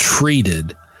were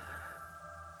treated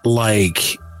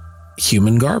like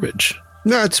human garbage.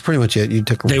 No, that's pretty much it.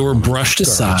 They were brushed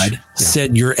aside,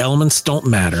 said your elements don't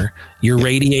matter. Your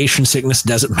radiation sickness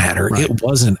doesn't matter. Right. It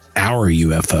wasn't our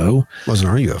UFO. It wasn't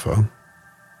our UFO.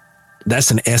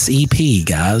 That's an SEP,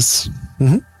 guys.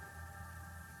 Mm-hmm.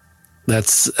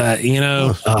 That's,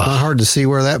 not hard to see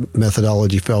where that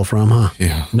methodology fell from, huh?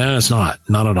 Yeah. No, it's not.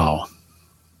 Not at all.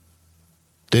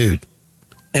 Dude,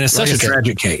 And it's such a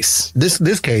tragic case.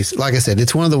 This case, like I said,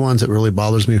 it's one of the ones that really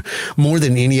bothers me more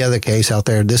than any other case out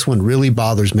there. This one really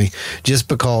bothers me just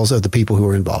because of the people who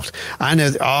were involved. I know,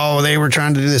 they were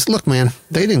trying to do this. Look, man,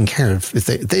 they didn't care if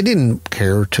they didn't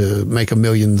care to make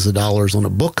millions of dollars on a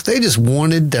book. They just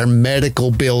wanted their medical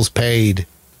bills paid.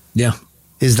 Yeah.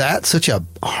 Is that such a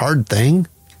hard thing?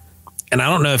 And I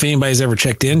don't know if anybody's ever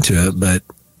checked into it, but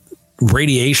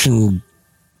radiation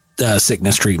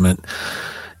sickness treatment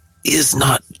is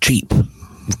not cheap.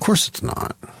 Of course it's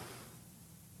not.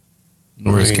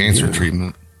 Nor is cancer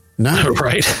treatment. No.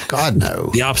 Right? God,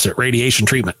 no. The opposite, radiation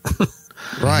treatment.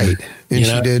 Right. And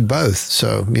she did both.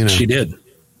 So, She did.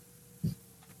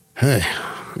 Hey.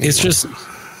 It's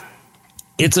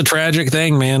a tragic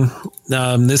thing, man.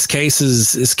 This case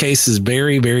is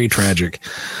very, very tragic.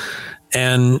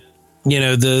 And,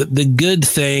 the good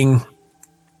thing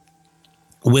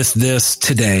with this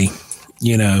today,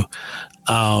 the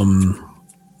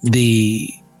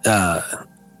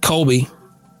Colby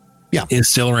is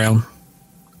still around.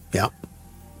 Yeah.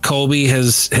 Colby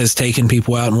has taken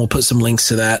people out, and we'll put some links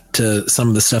to that, to some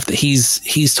of the stuff that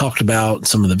he's talked about,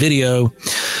 some of the video.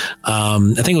 I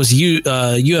think it was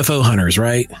UFO hunters,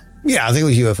 right? Yeah, I think it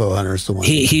was UFO hunters. The one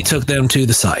he took them to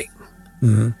the site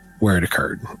where it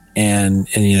occurred, and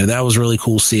that was really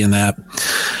cool seeing that.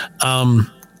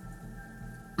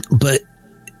 But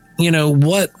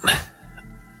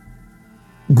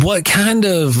what kind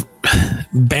of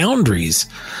boundaries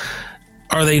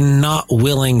are they not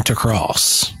willing to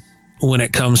cross when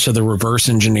it comes to the reverse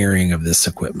engineering of this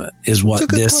equipment is what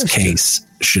this case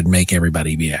should make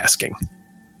everybody be asking.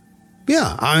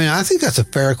 Yeah. I mean, I think that's a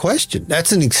fair question.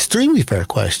 That's an extremely fair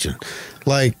question.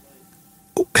 Like,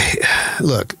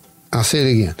 look, I'll say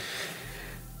it again.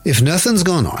 If nothing's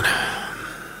going on,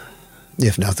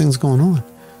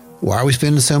 why are we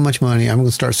spending so much money? I'm going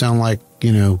to start sounding like,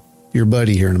 your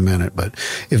buddy here in a minute, but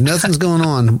if nothing's going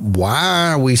on,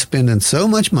 why are we spending so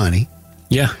much money?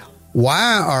 Yeah.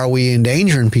 Why are we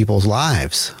endangering people's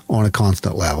lives on a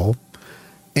constant level?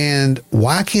 And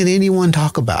why can't anyone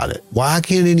talk about it? Why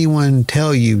can't anyone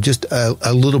tell you just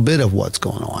a little bit of what's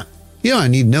going on? I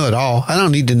need to know it all. I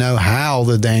don't need to know how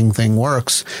the dang thing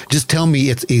works. Just tell me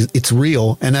it's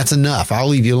real, and that's enough. I'll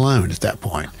leave you alone at that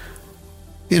point.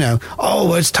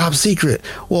 It's top secret.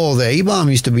 Well, the A-bomb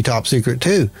used to be top secret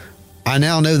too. I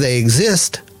now know they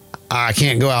exist. I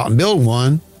can't go out and build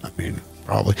one. I mean,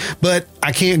 probably, but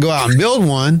I can't go out and build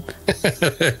one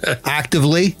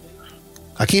actively.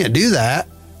 I can't do that.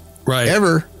 Right.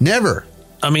 Ever. Never.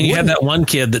 I mean, you had that one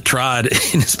kid that tried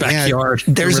in his backyard.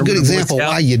 Yeah, there's a good example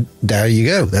there you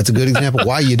go. That's a good example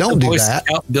why you don't do that.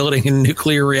 Building a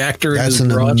nuclear reactor. That's an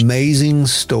amazing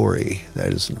story.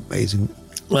 That is an amazing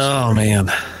story. Oh,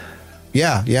 man.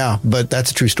 Yeah. But that's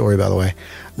a true story, by the way.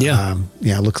 Yeah.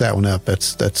 Look that one up.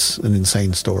 That's an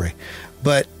insane story.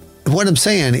 But what I'm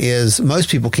saying is most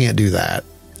people can't do that,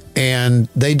 and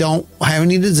they don't have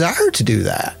any desire to do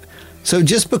that. So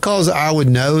just because I would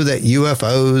know that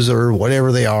UFOs or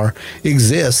whatever they are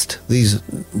exist, these,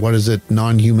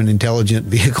 non-human intelligent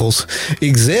vehicles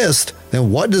exist,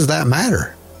 then what does that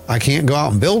matter? I can't go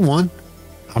out and build one.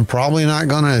 I'm probably not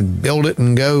going to build it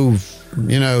and go,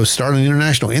 start an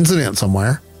international incident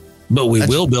somewhere. But we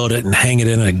will build it and hang it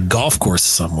in a golf course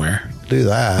somewhere. Do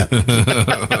that. We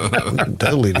can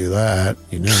totally do that.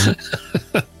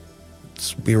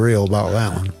 Let's be real about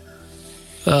that one.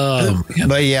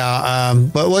 But yeah,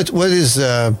 but what is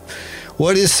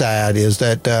sad is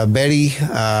that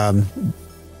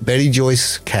Betty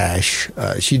Joyce Cash,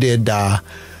 she did die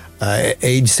at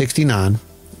age 69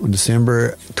 on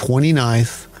December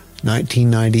 29th,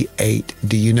 1998.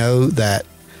 Do you know that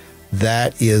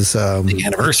is the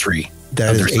anniversary of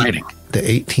their sighting? The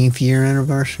 18th year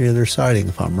anniversary of their sighting,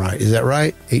 if I'm right. Is that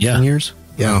right? 18 years?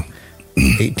 Yeah.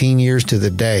 18 years to the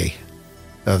day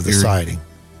of the sighting.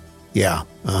 Yeah.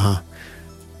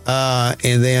 And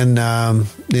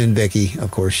then Vicky,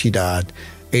 of course, she died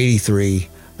 83,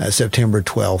 September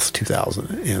 12th,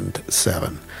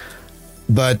 2007.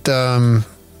 But,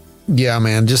 yeah,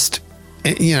 man, just,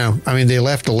 they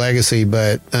left a legacy,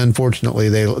 but unfortunately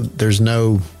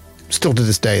still to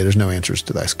this day, there's no answers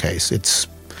to this case.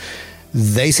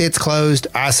 They say it's closed.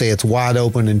 I say it's wide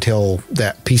open until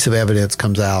that piece of evidence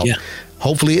comes out. Yeah.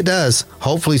 Hopefully it does.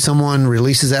 Hopefully someone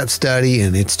releases that study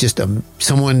and it's just a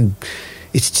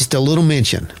little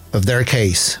mention of their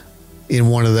case in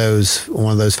one of those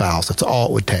files. That's all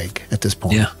it would take at this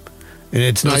point. Yeah. And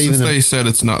it's not even. Since they said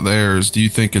it's not theirs, do you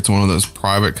think it's one of those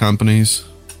private companies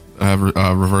that have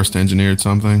reverse engineered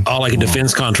something? Oh, like a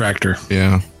defense contractor.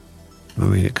 Yeah. I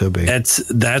mean, it could be.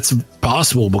 That's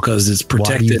possible because it's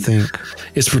protected. Why do you think?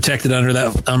 It's protected under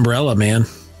that umbrella, man.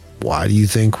 why do you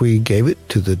think we gave it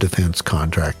to the defense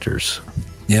contractors?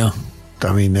 Yeah.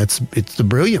 I mean, it's the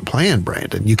brilliant plan,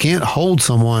 Brandon. You can't hold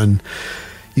someone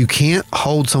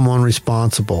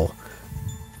responsible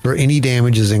for any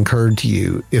damages incurred to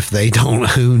you if they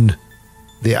don't own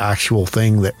the actual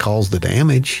thing that caused the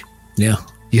damage. Yeah.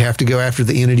 You have to go after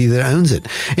the entity that owns it.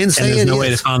 And there's no way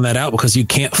to find that out because you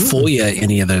can't FOIA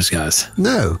any of those guys.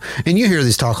 No. And you hear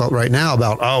this talk right now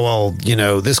about, oh, well, you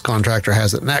know, this contractor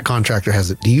has it and that contractor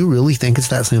has it. Do you really think it's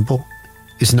that simple?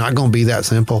 It's not going to be that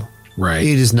simple. Right.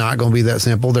 It is not going to be that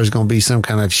simple. There's going to be some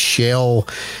kind of shell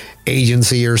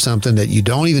agency or something that you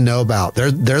don't even know about.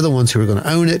 They're the ones who are going to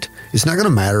own it. It's not going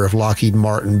to matter if Lockheed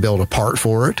Martin built a part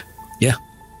for it. Yeah.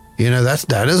 You know, that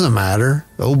doesn't matter.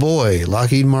 Oh boy,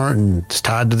 Lockheed Martin is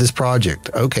tied to this project.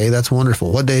 Okay, that's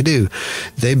wonderful. What'd they do?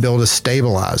 They built a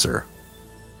stabilizer.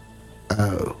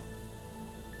 Oh.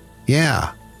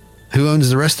 Yeah. Who owns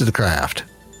the rest of the craft?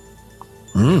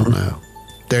 I don't know.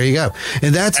 There you go.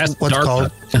 And that's what's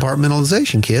called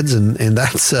compartmentalization, kids. And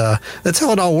that's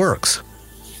how it all works.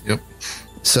 Yep.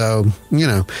 So, you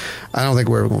know, I don't think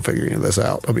we're ever going to figure any of this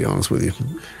out. I'll be honest with you.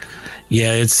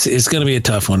 Yeah, it's going to be a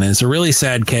tough one. And it's a really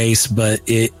sad case, but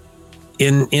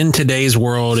in today's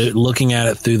world, looking at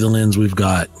it through the lens we've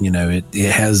got, you know, it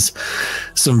has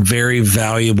some very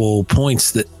valuable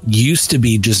points that used to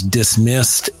be just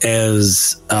dismissed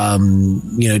as,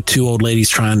 you know, two old ladies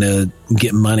trying to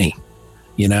get money,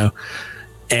 you know,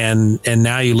 and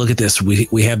now you look at this,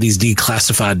 we have these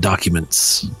declassified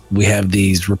documents. We have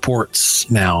these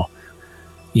reports now,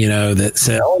 you know, that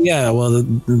say, oh yeah, well,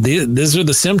 these are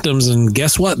the symptoms, and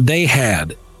guess what they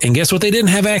had, and guess what they didn't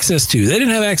have access to. They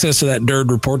didn't have access to that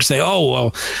DIRD report to say, oh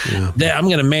well, I'm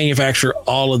going to manufacture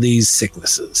all of these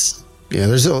sicknesses. Yeah,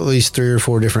 there's at least 3 or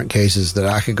 4 different cases that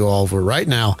I could go over right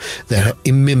now that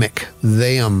mimic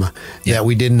them that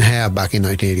we didn't have back in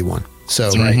 1981.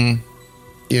 So,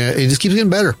 yeah, it just keeps getting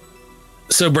better.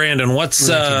 So, Brandon, what's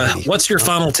your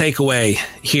final takeaway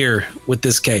here with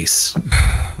this case?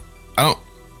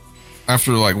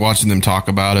 After like watching them talk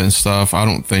about it and stuff, I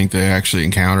don't think they actually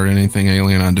encountered anything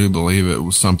alien. I do believe it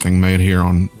was something made here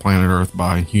on planet Earth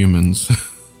by humans.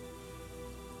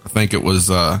 I think it was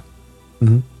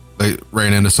they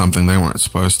ran into something they weren't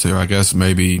supposed to. I guess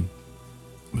maybe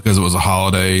because it was a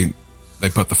holiday, they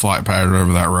put the flight pattern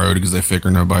over that road because they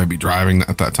figured nobody would be driving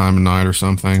at that time of night or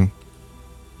something.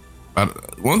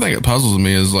 But one thing that puzzles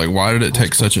me is like, why did it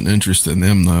take such an interest in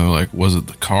them though? Like, was it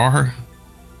the car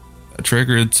that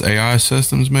triggered its AI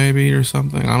systems maybe or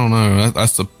something? I don't know.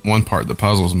 That's the one part that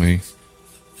puzzles me.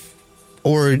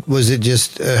 Or was it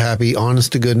just a happy,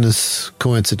 honest to goodness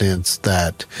coincidence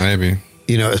that maybe,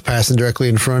 you know, it's passing directly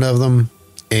in front of them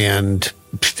and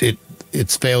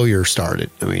its failure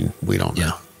started? I mean, we don't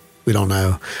know. We don't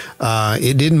know.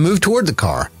 It didn't move toward the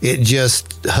car. It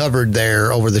just hovered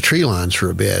there over the tree lines for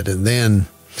a bit, and then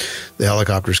the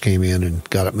helicopters came in and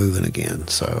got it moving again.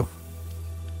 So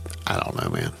I don't know,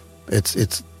 man. It's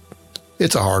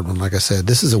a hard one. Like I said,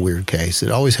 this is a weird case.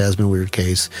 It always has been a weird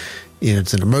case.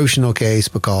 It's an emotional case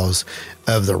because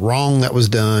of the wrong that was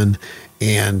done.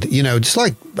 And, you know, just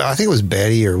like, I think it was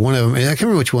Betty or one of them, I can't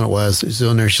remember which one it was. It's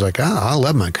on there. She's like, I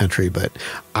love my country, but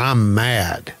I'm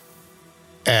mad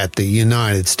at the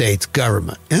United States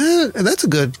government. And that's a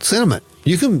good sentiment.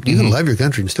 You can love your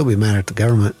country and still be mad at the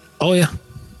government. Oh yeah.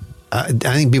 I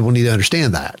think people need to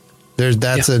understand that.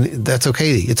 That's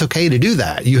okay. It's okay to do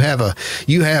that. You have a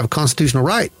constitutional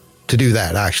right to do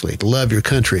that, actually, to love your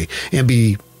country and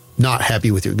be not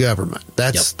happy with your government.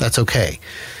 That's okay.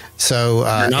 So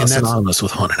they're not synonymous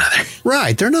with one another.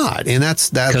 Right. They're not. And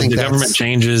that's that. Because the government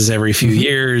changes every few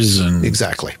years. And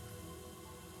exactly.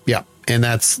 Yeah. And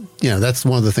that's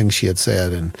one of the things she had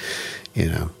said. And, you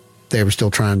know, they're still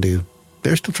trying to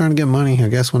get money, I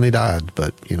guess, when they died.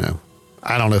 But, you know,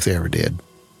 I don't know if they ever did.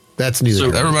 That's neither.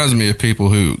 So that reminds me of people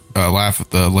who laugh at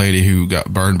the lady who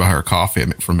got burned by her coffee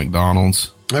from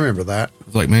McDonald's. I remember that.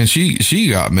 It's like, man,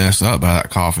 she got messed up by that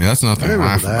coffee. That's nothing to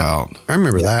laugh about. I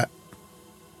remember that.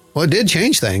 Well, it did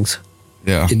change things.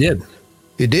 Yeah, it did.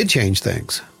 It did change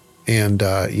things. And,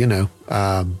 you know,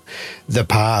 the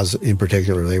pies in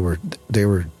particular, they were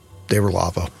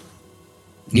lava.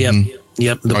 Yep. Mm-hmm.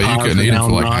 Yep. The pies you couldn't eat them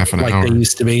for like half an hour. Like they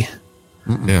used to be.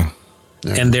 Yeah.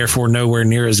 And therefore nowhere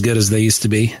near as good as they used to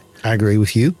be. I agree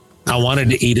with you. I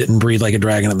wanted to eat it and breathe like a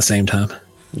dragon at the same time.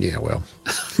 Yeah, well.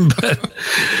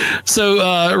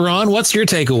 So, Ron, what's your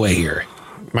takeaway here?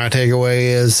 My takeaway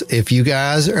is if you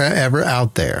guys are ever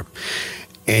out there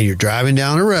and you're driving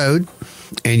down a road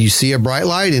and you see a bright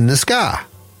light in the sky,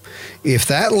 if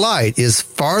that light is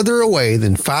farther away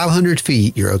than 500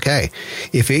 feet, you're okay.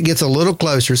 If it gets a little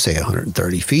closer, say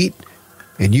 130 feet,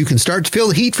 and you can start to feel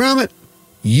the heat from it,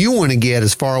 you want to get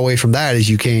as far away from that as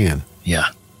you can. Yeah.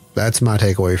 That's my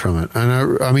takeaway from it.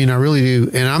 And I mean, I really do.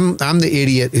 And I'm the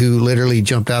idiot who literally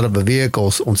jumped out of a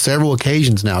vehicle on several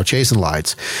occasions now chasing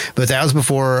lights. But that was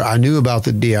before I knew about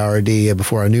the DRD,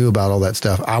 before I knew about all that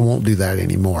stuff. I won't do that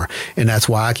anymore. And that's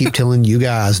why I keep telling you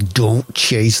guys, don't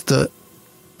chase the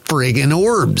friggin'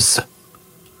 orbs.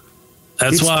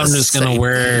 That's why I'm just going to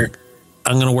wear... thing.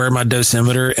 I'm going to wear my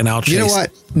dosimeter and I'll chase. You know what?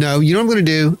 No, you know what I'm going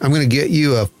to do? I'm going to get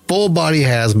you a full body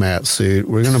hazmat suit.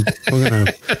 We're going to,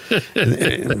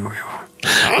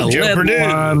 a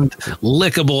lead-lined,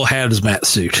 lickable hazmat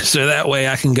suit. So that way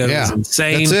I can go as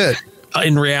insane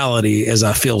in reality as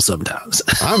I feel sometimes.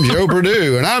 I'm Joe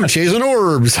Purdue and I'm chasing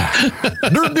orbs. I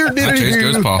chase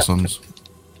ghost possums.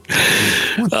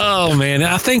 Oh man,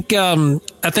 I think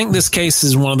this case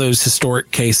is one of those historic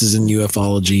cases in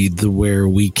ufology where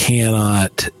we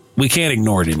can't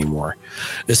ignore it anymore,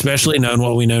 especially knowing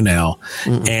what we know now.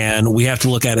 And we have to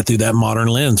look at it through that modern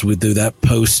lens, through that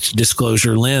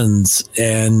post-disclosure lens,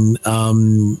 and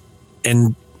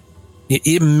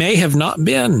it may have not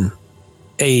been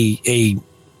a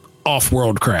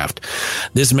off-world craft.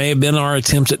 This may have been our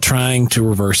attempt at trying to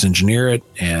reverse engineer it,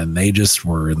 and they just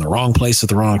were in the wrong place at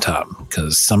the wrong time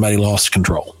because somebody lost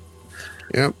control.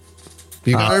 Yep.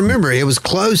 You got to remember, it was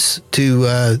close to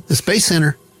the Space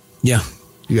Center. Yeah.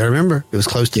 You got to remember, it was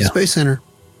close to the Space Center.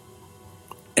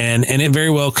 And it very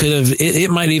well could have,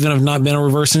 it might even have not been a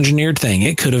reverse engineered thing.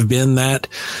 It could have been that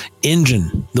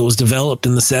engine that was developed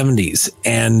in the 70s.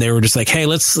 And they were just like, hey,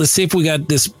 let's see if we got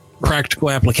this practical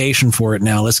application for it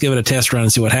now. Let's give it a test run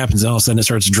and see what happens. And all of a sudden it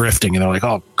starts drifting and they're like,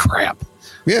 oh crap.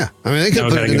 Yeah. I mean, they could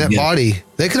have put it in that body.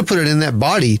 They could have put it in that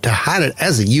body to hide it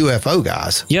as a UFO,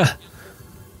 guys. Yeah.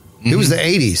 It was the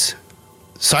 80s.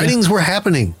 Sightings were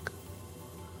happening.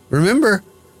 Remember?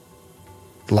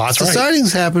 Lots of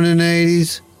sightings happened in the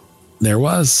 80s. There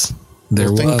was.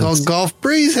 There was. A thing called Gulf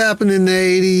Breeze happened in the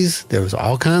 80s. There was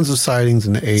all kinds of sightings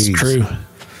in the 80s. It's true.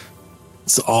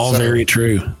 It's all very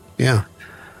true. Yeah.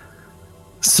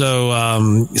 So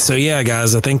yeah,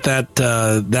 guys, I think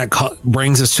that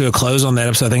brings us to a close on that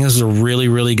episode. I think this is a really,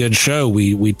 really good show.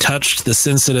 We touched the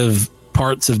sensitive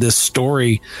parts of this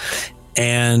story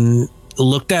and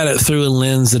looked at it through a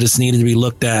lens that it's needed to be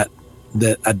looked at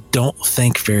that I don't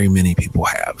think very many people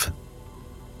have.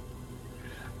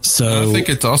 So I think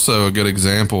it's also a good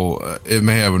example. It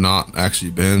may have not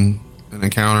actually been an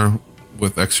encounter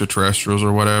with extraterrestrials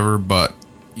or whatever, but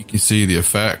you can see the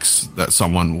effects that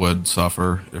someone would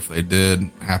suffer if they did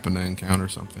happen to encounter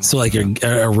something. So like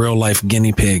a real life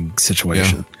guinea pig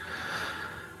situation.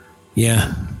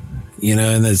 Yeah. You know,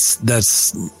 and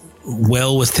that's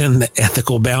well within the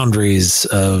ethical boundaries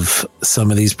of some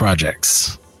of these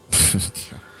projects.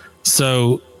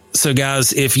 So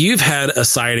guys, if you've had a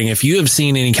sighting, if you have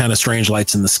seen any kind of strange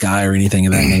lights in the sky or anything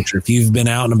of that nature, if you've been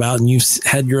out and about and you've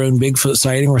had your own Bigfoot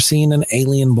sighting or seen an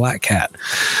alien black cat,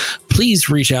 please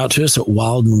reach out to us at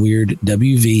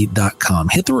wildandweirdwv.com.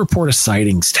 Hit the report of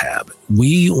sightings tab.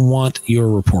 We want your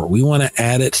report. We want to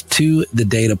add it to the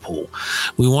data pool.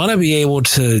 We want to be able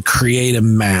to create a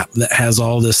map that has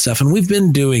all this stuff. And we've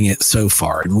been doing it so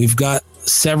far, and we've got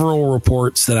several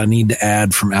reports that I need to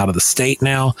add from out of the state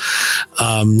now.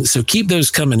 So keep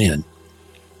those coming in.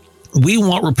 We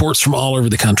want reports from all over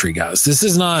the country, guys.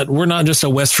 We're not just a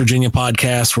West Virginia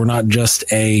podcast. We're not just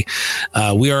we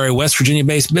are a West Virginia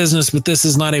based business, but this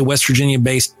is not a West Virginia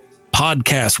based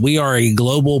podcast. We are a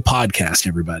global podcast,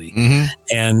 everybody.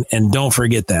 And don't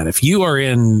forget that if you are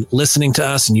listening to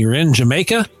us and you're in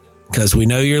Jamaica, because we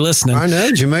know you're listening. I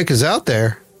know Jamaica's out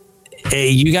there. Hey,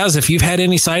 you guys, if you've had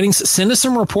any sightings, send us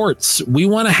some reports. We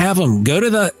want to have them. Go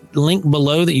to the link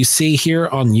below that you see here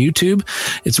on YouTube.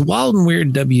 It's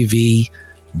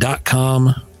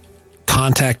wildandweirdwv.com.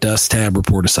 Contact us tab,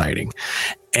 report a sighting.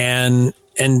 And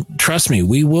trust me,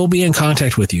 we will be in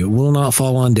contact with you. It will not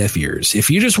fall on deaf ears.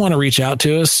 If you just want to reach out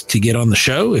to us to get on the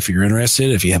show, if you're interested,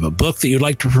 if you have a book that you'd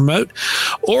like to promote,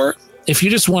 or if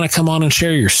you just want to come on and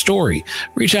share your story,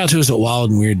 reach out to us at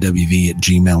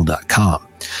wildandweirdwv@gmail.com.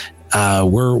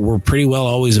 We're pretty well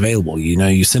always available. You know,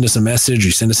 you send us a message,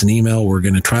 you send us an email. We're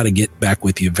going to try to get back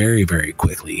with you very, very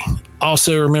quickly.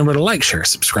 Also, remember to like, share,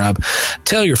 subscribe,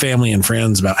 tell your family and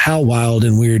friends about how wild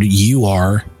and weird you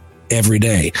are every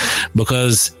day,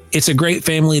 because it's a great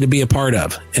family to be a part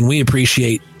of. And we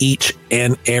appreciate each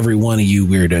and every one of you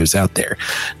weirdos out there.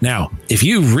 Now, if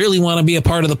you really want to be a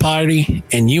part of the party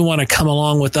and you want to come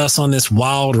along with us on this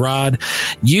wild ride,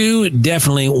 you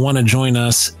definitely want to join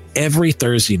us every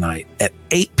Thursday night at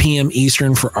 8 p.m.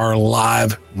 Eastern for our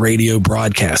live radio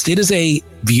broadcast. It is a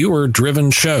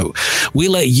viewer-driven show. We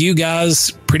let you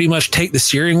guys pretty much take the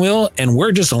steering wheel, and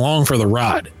we're just along for the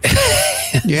ride.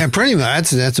 Yeah, pretty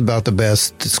much. That's about the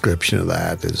best description of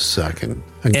that. Is I can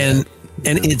And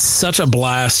it's such a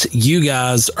blast. You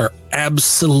guys are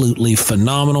absolutely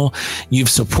phenomenal. You've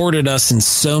supported us in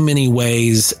so many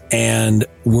ways, and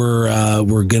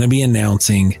we're going to be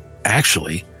announcing.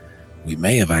 Actually, we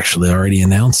may have actually already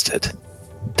announced it.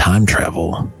 Time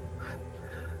travel.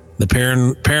 The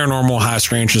Paranormal High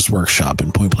Strangeness Workshop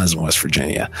in Point Pleasant, West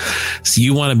Virginia. So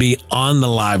you want to be on the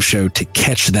live show to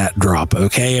catch that drop.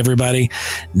 Okay, everybody.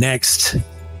 Next,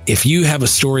 if you have a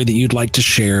story that you'd like to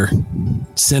share,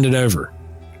 send it over.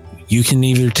 You can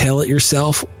either tell it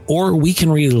yourself or we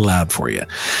can read it aloud for you.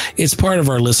 It's part of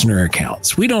our listener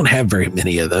accounts. We don't have very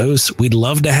many of those. We'd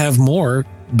love to have more,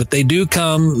 but they do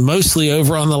come mostly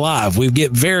over on the live. We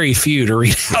get very few to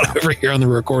read out over here on the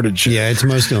recorded show. Yeah, it's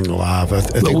mostly on the live. I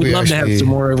think we'd love to have some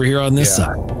more over here on this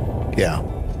side. Yeah.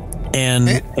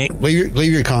 And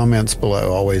leave your comments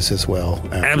below always as well.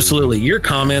 Absolutely. Your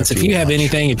comments, if you have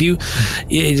anything, if you,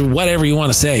 whatever you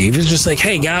want to say, if it's just like,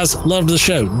 hey guys, loved the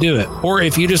show, do it. Or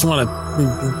if you just want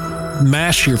to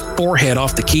mash your forehead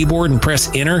off the keyboard and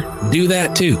press enter, do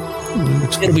that too.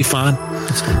 It'll be fine.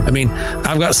 I mean,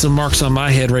 I've got some marks on my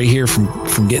head right here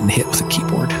from getting hit with a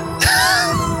keyboard.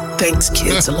 Thanks,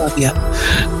 kids. I love you.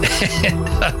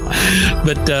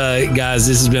 But guys,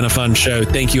 this has been a fun show.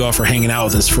 Thank you all for hanging out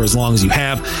with us for as long as you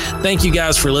have. Thank you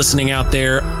guys for listening out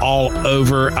there all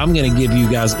over. I'm going to give you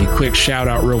guys a quick shout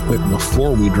out real quick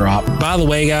before we drop. By the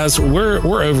way, guys, we're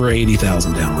over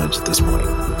 80,000 downloads at this point.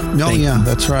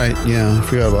 That's right. Yeah, I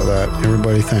forgot about that.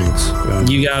 Everybody, thanks.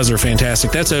 You guys are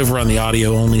fantastic. That's over on the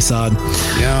audio only side.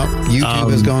 Yeah,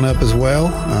 YouTube has gone up as well.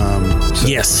 So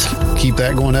yes. Keep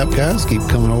that going up, guys. Keep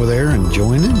coming over there and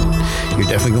joining. You're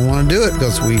definitely going to want to do it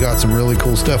because we got some really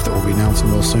cool stuff that we'll be announcing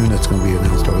real soon. That's going to be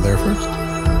announced over there first.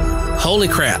 Holy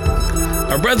crap.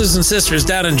 Our brothers and sisters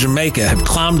down in Jamaica have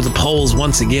climbed the polls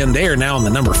once again. They are now in the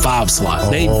number 5 slot.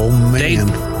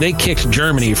 They kicked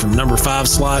Germany from number 5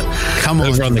 slot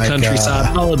over on the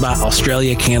countryside, followed by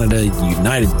Australia, Canada,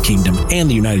 United Kingdom, and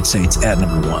the United States at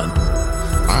number 1.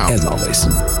 Wow. As always.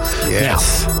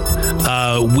 Yes.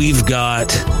 Now, we've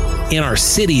got in our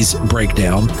cities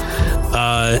breakdown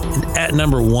at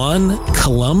number 1,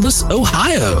 Columbus,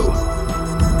 Ohio.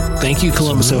 Thank you,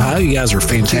 Columbus, Ohio. You guys are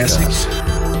fantastic.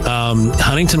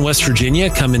 Huntington, West Virginia,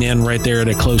 coming in right there at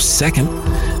a close second.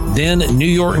 Then New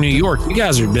York. You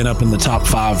guys have been up in the top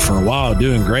 5 for a while,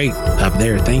 doing great up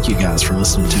there. Thank you guys for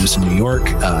listening to us in New York.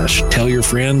 Tell your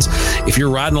friends. If you're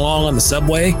riding along on the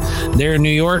subway there in New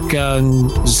York,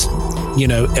 just,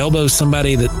 elbow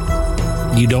somebody that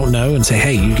you don't know and say,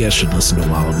 hey, you guys should listen to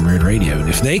Wild and Weird Radio. And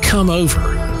if they come over,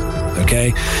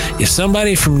 okay, if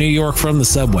somebody from New York from the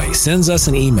subway sends us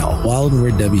an email,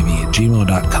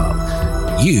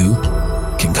 wildandweirdwb@gmail.com, you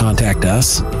can contact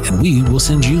us and we will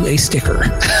send you a sticker.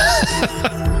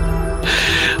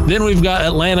 Then we've got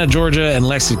Atlanta, Georgia, and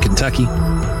Lexington, Kentucky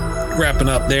wrapping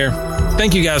up there.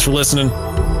 Thank you guys for listening.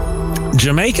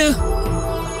 Jamaica,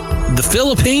 the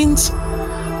Philippines,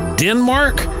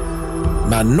 Denmark,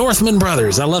 my Northman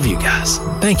brothers. I love you guys.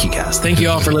 Thank you guys. Thank you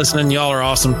all for listening. Y'all are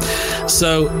awesome.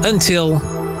 So until,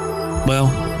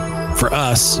 for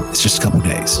us, it's just a couple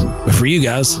days. But for you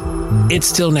guys, it's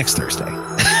still next Thursday.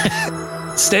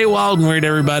 Stay wild and weird,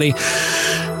 everybody.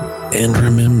 And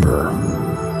remember,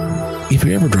 if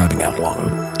you're ever driving out along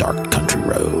a dark country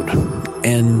road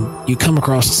and you come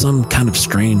across some kind of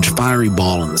strange fiery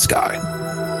ball in the sky,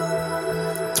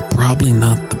 it's probably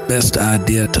not the best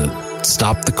idea to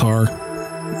stop the car.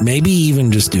 Maybe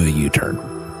even just do a U-turn.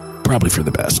 Probably for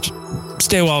the best.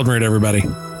 Stay wild and weird, everybody.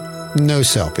 No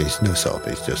selfies.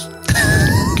 Just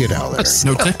get out of there.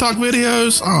 No TikTok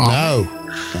videos? No,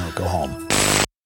 go home.